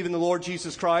grace believe in the Lord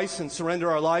Jesus Christ and surrender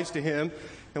our lives to Him,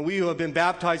 and we who have been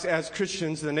baptized as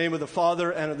Christians in the name of the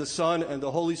Father and of the Son and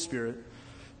the Holy Spirit,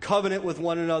 covenant with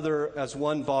one another as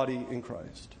one body in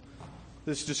Christ.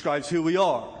 This describes who we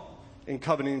are in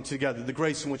covenanting together, the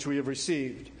grace in which we have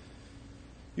received.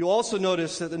 You'll also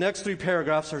notice that the next three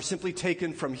paragraphs are simply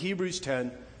taken from Hebrews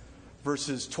 10,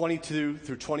 verses 22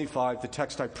 through 25, the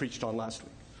text I preached on last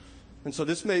week. And so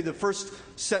the first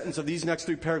sentence of these next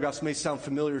 3 paragraphs may sound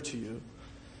familiar to you.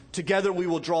 Together we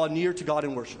will draw near to God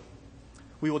in worship.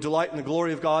 We will delight in the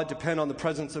glory of God, depend on the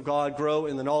presence of God, grow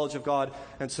in the knowledge of God,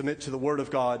 and submit to the Word of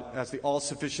God as the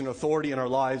all-sufficient authority in our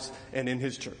lives and in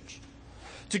His church.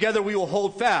 Together we will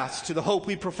hold fast to the hope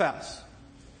we profess.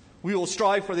 We will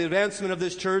strive for the advancement of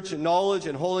this church in knowledge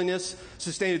and holiness,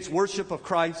 sustain its worship of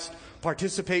Christ,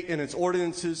 participate in its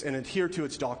ordinances, and adhere to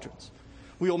its doctrines.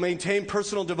 We will maintain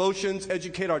personal devotions,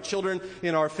 educate our children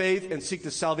in our faith, and seek the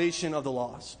salvation of the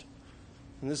lost.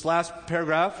 And this last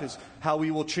paragraph is how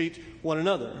we will treat one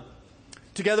another.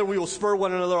 Together we will spur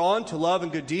one another on to love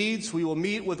and good deeds. We will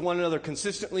meet with one another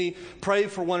consistently, pray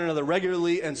for one another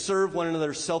regularly, and serve one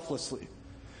another selflessly.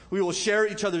 We will share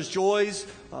each other's joys,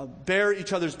 bear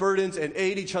each other's burdens, and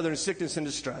aid each other in sickness and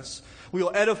distress. We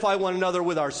will edify one another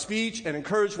with our speech and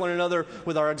encourage one another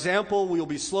with our example. We will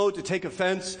be slow to take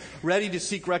offense, ready to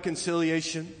seek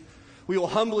reconciliation. We will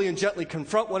humbly and gently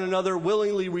confront one another,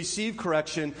 willingly receive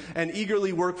correction, and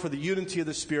eagerly work for the unity of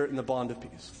the Spirit and the bond of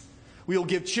peace. We will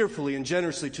give cheerfully and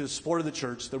generously to the support of the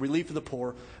church, the relief of the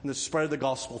poor, and the spread of the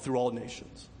gospel through all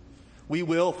nations. We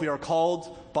will, if we are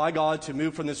called by God to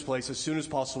move from this place as soon as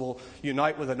possible,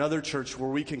 unite with another church where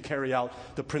we can carry out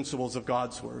the principles of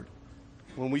God's Word.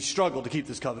 When we struggle to keep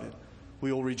this covenant,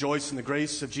 we will rejoice in the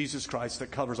grace of Jesus Christ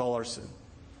that covers all our sin.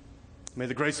 May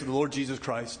the grace of the Lord Jesus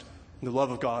Christ and the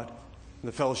love of God and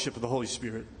the fellowship of the Holy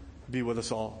Spirit be with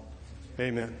us all.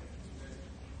 Amen.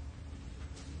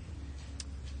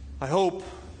 I hope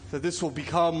that this will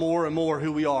become more and more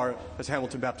who we are as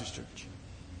Hamilton Baptist Church.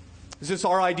 Is this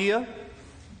our idea?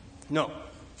 No.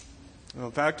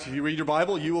 In fact, if you read your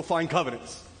Bible, you will find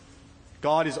covenants.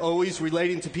 God is always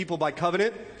relating to people by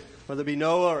covenant, whether it be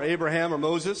Noah or Abraham or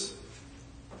Moses,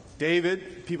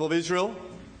 David, people of Israel.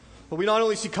 But we not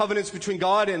only see covenants between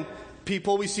God and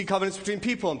people, we see covenants between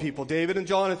people and people. David and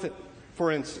Jonathan,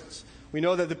 for instance. We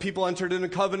know that the people entered into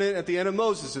covenant at the end of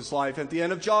Moses' life, at the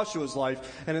end of Joshua's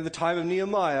life, and in the time of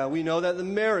Nehemiah. We know that the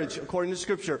marriage, according to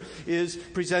Scripture, is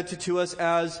presented to us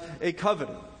as a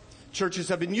covenant. Churches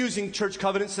have been using church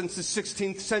covenants since the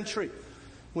 16th century,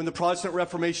 when the Protestant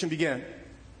Reformation began.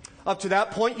 Up to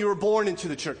that point, you were born into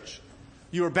the church.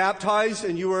 You were baptized,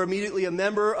 and you were immediately a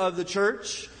member of the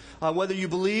church, whether you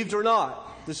believed or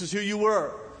not. This is who you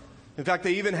were. In fact,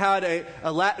 they even had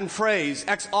a Latin phrase,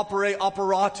 ex opere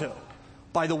operato,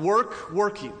 by the work,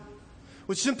 working,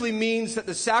 which simply means that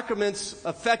the sacraments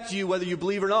affect you whether you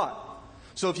believe or not.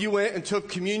 So if you went and took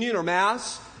communion or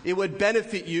Mass, it would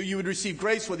benefit you. You would receive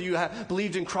grace whether you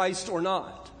believed in Christ or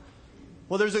not.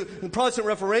 Well, there's a Protestant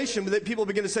Reformation that people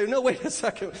begin to say, no, wait a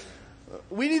second.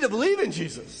 We need to believe in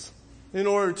Jesus in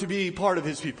order to be part of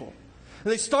His people.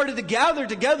 And they started to gather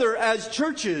together as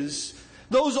churches,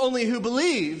 those only who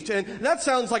believed. And that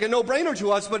sounds like a no-brainer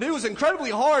to us, but it was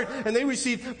incredibly hard, and they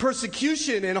received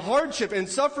persecution and hardship and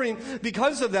suffering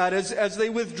because of that as they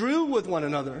withdrew with one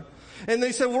another. And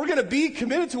they said, we're going to be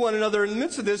committed to one another in the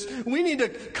midst of this. We need to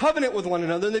covenant with one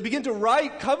another. And they begin to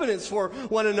write covenants for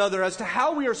one another as to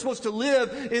how we are supposed to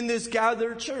live in this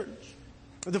gathered church.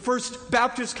 The first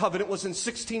Baptist covenant was in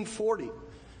 1640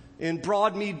 in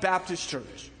Broadmead Baptist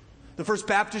Church. The first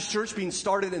Baptist church being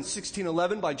started in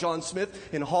 1611 by John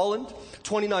Smith in Holland.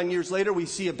 29 years later, we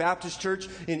see a Baptist church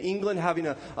in England having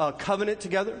a covenant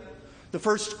together. The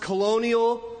first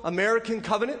colonial American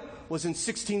covenant was in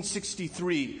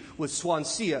 1663 with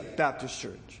Swansea Baptist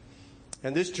Church.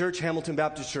 And this church, Hamilton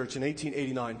Baptist Church, in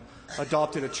 1889,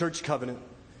 adopted a church covenant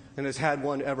and has had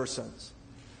one ever since.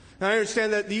 Now, I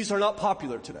understand that these are not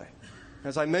popular today.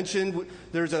 As I mentioned,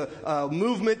 there's a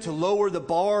movement to lower the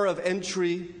bar of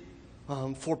entry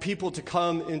for people to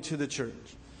come into the church.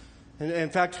 And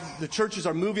in fact, the churches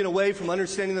are moving away from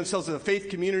understanding themselves as a faith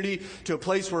community to a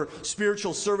place where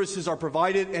spiritual services are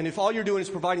provided. And if all you're doing is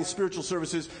providing spiritual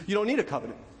services, you don't need a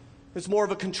covenant. It's more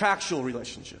of a contractual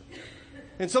relationship.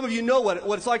 And some of you know what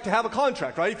it's like to have a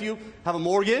contract, right? If you have a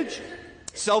mortgage,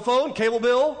 cell phone, cable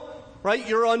bill, right?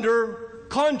 You're under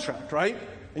contract, right?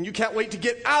 And you can't wait to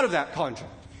get out of that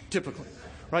contract, typically.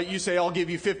 Right? You say, I'll give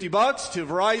you $50 to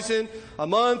Verizon a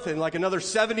month and like another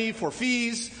 $70 for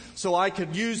fees so I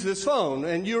could use this phone.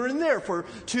 And you're in there for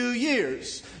 2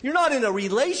 years. You're not in a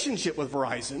relationship with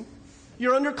Verizon.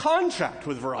 You're under contract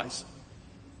with Verizon.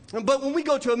 But when we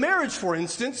go to a marriage, for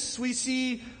instance, we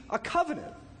see a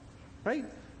covenant, right?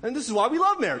 And this is why we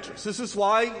love marriages. This is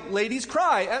why ladies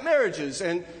cry at marriages.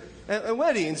 And At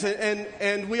weddings,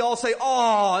 and we all say,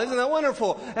 "Oh, isn't that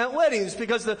wonderful?" At weddings,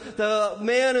 because the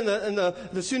man and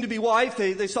the soon-to-be wife,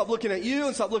 they stop looking at you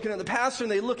and stop looking at the pastor,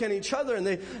 and they look at each other, and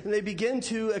they begin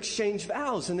to exchange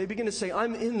vows, and they begin to say,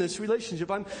 "I'm in this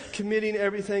relationship. I'm committing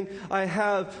everything I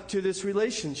have to this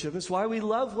relationship." It's why we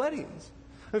love weddings.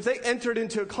 If they entered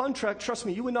into a contract, trust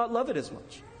me, you would not love it as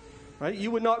much, right?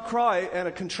 You would not cry at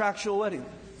a contractual wedding,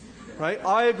 right?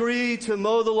 I agree to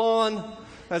mow the lawn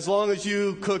as long as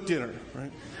you cook dinner,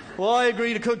 right? Well, I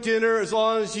agree to cook dinner as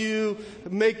long as you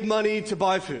make money to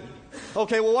buy food.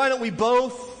 Okay, well, why don't we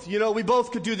both, we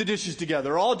both could do the dishes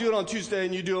together. Or I'll do it on Tuesday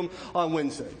and you do them on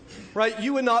Wednesday, right?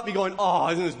 You would not be going, "Oh,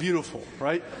 isn't this beautiful,"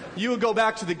 right? You would go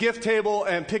back to the gift table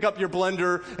and pick up your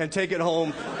blender and take it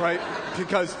home, right?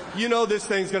 Because this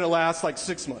thing's going to last like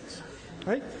 6 months,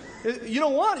 right? You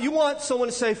want someone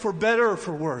to say, "For better or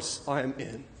for worse, I am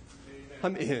in.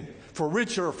 I'm in. For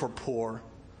richer or for poor,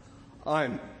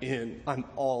 I'm in. I'm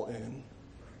all in."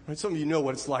 Right? Some of you know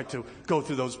what it's like to go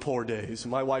through those poor days.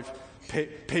 My wife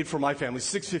paid for my family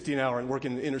 $6.50 an hour and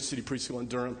working in the inner city preschool in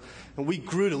Durham. And we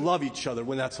grew to love each other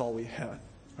when that's all we had.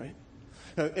 Right?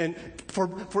 And for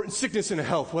sickness and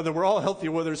health, whether we're all healthy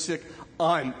or whether we're sick,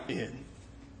 I'm in.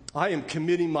 I am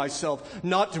committing myself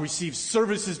not to receive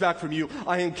services back from you.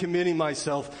 I am committing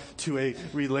myself to a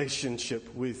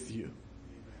relationship with you.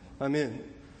 I'm in.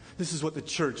 This is what the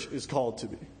church is called to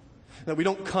be. That we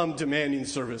don't come demanding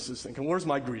services thinking, "Where's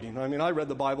my greeting?" I mean, I read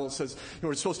the Bible. It says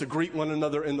we're supposed to greet one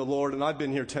another in the Lord, and I've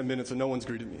been here 10 minutes and no one's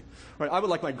greeted me. Right? I would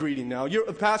like my greeting now.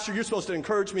 Pastor, you're supposed to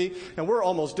encourage me, and we're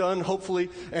almost done,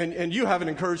 hopefully, and you haven't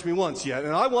encouraged me once yet,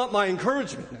 and I want my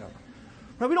encouragement now.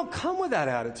 Right? We don't come with that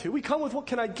attitude. We come with what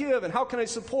can I give and how can I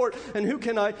support and who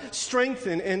can I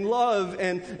strengthen and love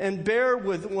and bear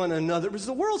with one another. Because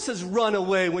the world says run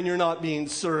away when you're not being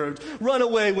served. Run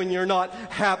away when you're not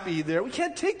happy there. We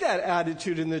can't take that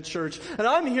attitude in the church. And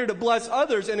I'm here to bless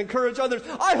others and encourage others.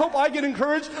 I hope I get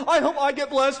encouraged. I hope I get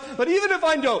blessed. But even if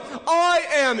I don't, I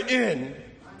am in.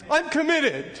 I'm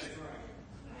committed.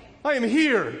 I am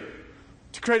here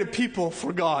to create a people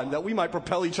for God, that we might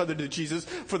propel each other to Jesus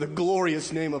for the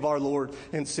glorious name of our Lord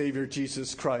and Savior,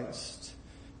 Jesus Christ.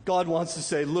 God wants to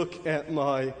say, "Look at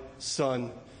my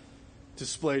son,"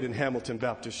 displayed in Hamilton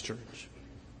Baptist Church.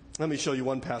 Let me show you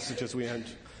one passage as we end.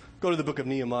 Go to the book of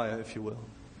Nehemiah, if you will.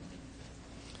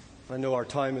 I know our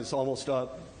time is almost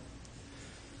up.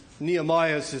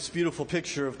 Nehemiah is this beautiful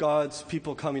picture of God's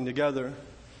people coming together.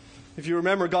 If you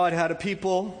remember, God had a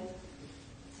people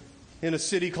in a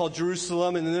city called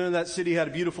Jerusalem, and then that city had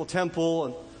a beautiful temple,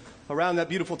 and around that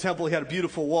beautiful temple he had a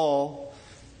beautiful wall.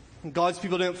 And God's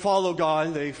people didn't follow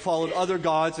God. They followed other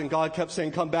gods, and God kept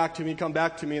saying, come back to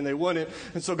me, and they wouldn't.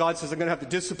 And so God says, I'm going to have to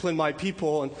discipline my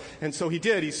people. And so he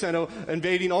did. He sent an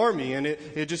invading army, and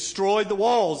it destroyed the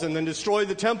walls and then destroyed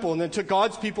the temple and then took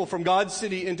God's people from God's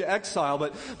city into exile.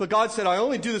 But God said, I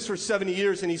only do this for 70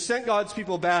 years, and he sent God's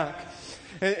people back.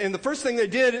 And the first thing they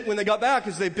did when they got back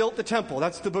is they built the temple.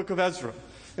 That's the book of Ezra.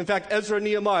 In fact, Ezra and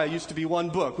Nehemiah used to be one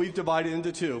book. We've divided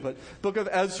into two. But book of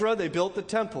Ezra, they built the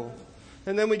temple.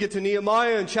 And then we get to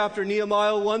Nehemiah, and chapter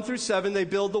Nehemiah 1 through 7, they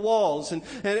build the walls. And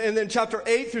then chapter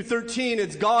 8 through 13,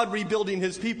 it's God rebuilding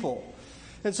his people.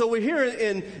 And so we're here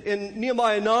in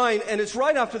Nehemiah 9, and it's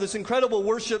right after this incredible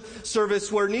worship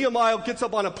service where Nehemiah gets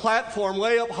up on a platform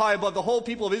way up high above the whole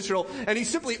people of Israel, and he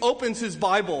simply opens his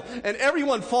Bible, and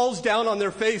everyone falls down on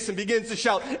their face and begins to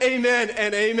shout, amen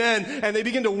and amen, and they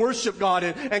begin to worship God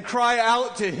and cry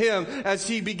out to him as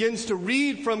he begins to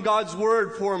read from God's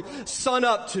word from sun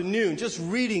up to noon, just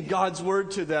reading God's word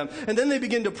to them. And then they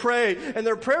begin to pray, and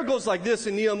their prayer goes like this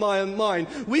in Nehemiah 9.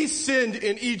 We sinned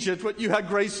in Egypt, but you had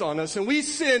grace on us, and we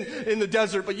sinned in the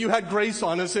desert, but you had grace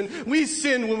on us. And we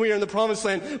sinned when we were in the promised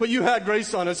land, but you had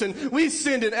grace on us. And we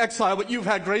sinned in exile, but you've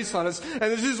had grace on us. And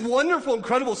there's this wonderful,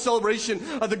 incredible celebration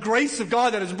of the grace of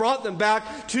God that has brought them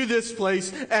back to this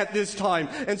place at this time.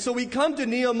 And so we come to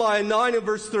Nehemiah 9 and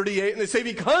verse 38, and they say,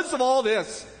 because of all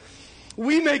this,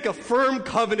 we make a firm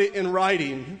covenant in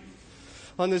writing.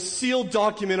 On this sealed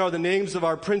document are the names of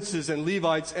our princes and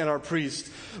Levites and our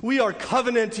priests. We are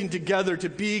covenanting together to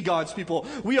be God's people.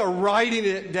 We are writing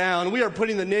it down. We are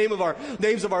putting the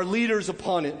names of our leaders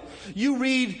upon it. You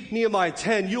read Nehemiah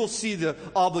 10, you'll see the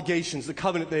obligations, the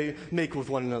covenant they make with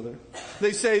one another.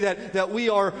 They say that we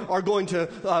are going to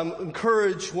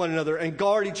encourage one another and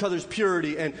guard each other's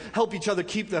purity and help each other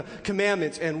keep the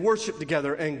commandments and worship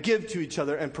together and give to each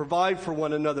other and provide for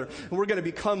one another. And we're going to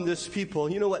become this people.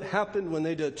 You know what happened when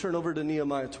they did turn over to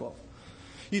Nehemiah 12?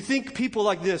 You think people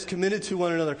like this, committed to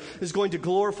one another, is going to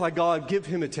glorify God, give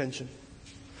him attention?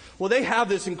 Well, they have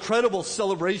this incredible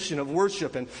celebration of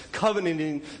worship and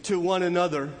covenanting to one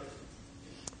another.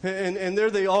 And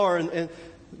there they are, and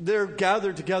they're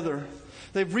gathered together.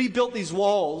 They've rebuilt these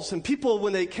walls. And people,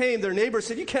 when they came, their neighbors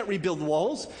said, you can't rebuild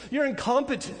walls. You're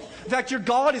incompetent. In fact, your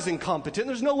God is incompetent.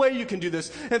 There's no way you can do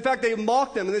this. In fact, they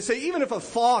mock them, and they say, even if a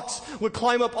fox would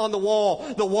climb up on the wall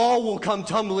will come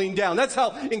tumbling down. That's how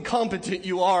incompetent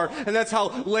you are, and that's how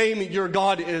lame your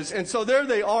God is. And so there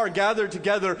they are, gathered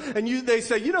together, and they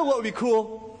say, you know what would be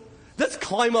cool? Let's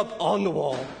climb up on the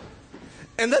wall,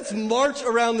 and let's march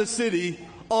around the city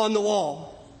on the wall.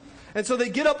 And so they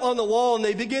get up on the wall and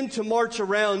they begin to march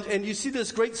around. And you see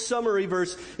this great summary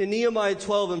verse in Nehemiah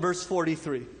 12 and verse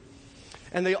 43.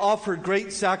 And they offered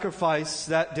great sacrifice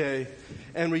that day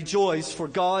and rejoiced, for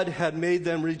God had made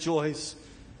them rejoice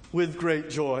with great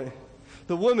joy.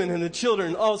 The women and the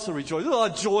children also rejoiced. There's a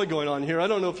lot of joy going on here. I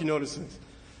don't know if you notice this.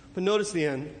 But notice the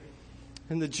end.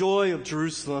 And the joy of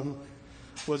Jerusalem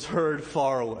was heard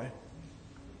far away.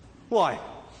 Why?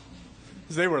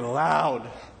 Because they were loud.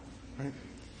 Right?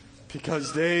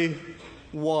 Because they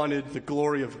wanted the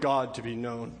glory of God to be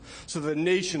known, so the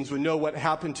nations would know what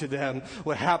happened to them,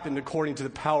 what happened according to the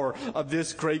power of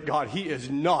this great God. He is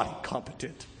not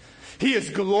incompetent. He is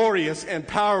glorious and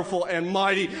powerful and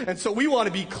mighty. And so we want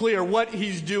to be clear what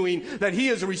he's doing, that he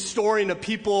is restoring a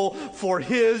people for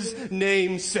his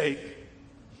name's sake.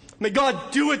 May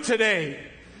God do it today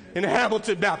in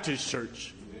Hamilton Baptist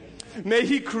Church. May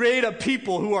he create a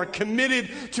people who are committed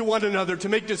to one another to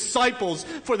make disciples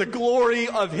for the glory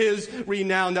of his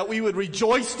renown, that we would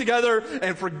rejoice together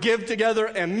and forgive together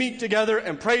and meet together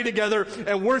and pray together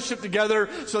and worship together,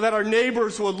 so that our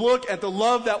neighbors would look at the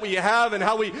love that we have and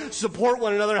how we support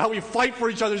one another, how we fight for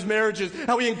each other's marriages,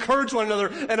 how we encourage one another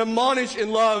and admonish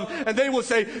in love. And they will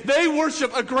say, they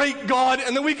worship a great God.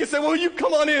 And then we can say, well, you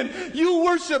come on in. You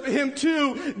worship him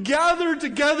too. Gather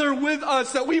together with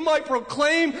us that we might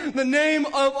proclaim the name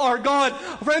of our God.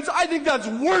 Friends, I think that's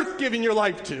worth giving your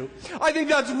life to. I think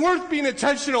that's worth being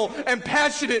intentional and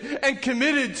passionate and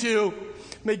committed to.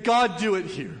 May God do it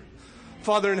here.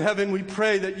 Father in heaven, we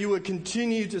pray that you would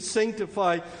continue to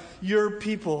sanctify your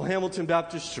people, Hamilton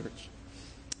Baptist Church.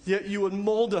 Yet you would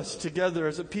mold us together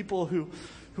as a people who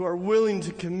are willing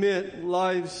to commit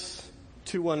lives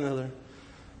to one another.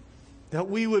 That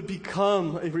we would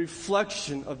become a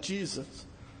reflection of Jesus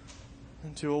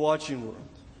into a watching world.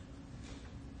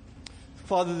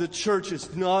 Father, the church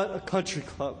is not a country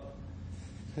club.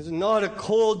 It's not a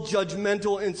cold,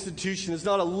 judgmental institution. It's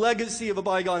not a legacy of a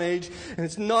bygone age. And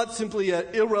it's not simply an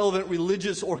irrelevant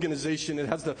religious organization. It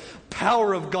has the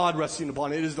power of God resting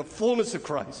upon it. It is the fullness of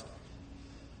Christ.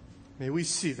 May we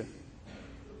see that.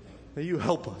 May you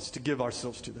help us to give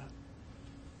ourselves to that.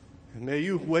 And may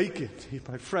you awaken in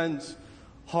my friend's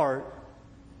heart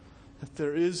that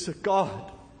there is a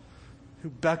God who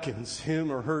beckons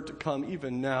him or her to come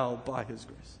even now by his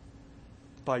grace,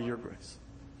 by your grace.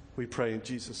 We pray in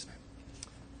Jesus'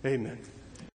 name. Amen.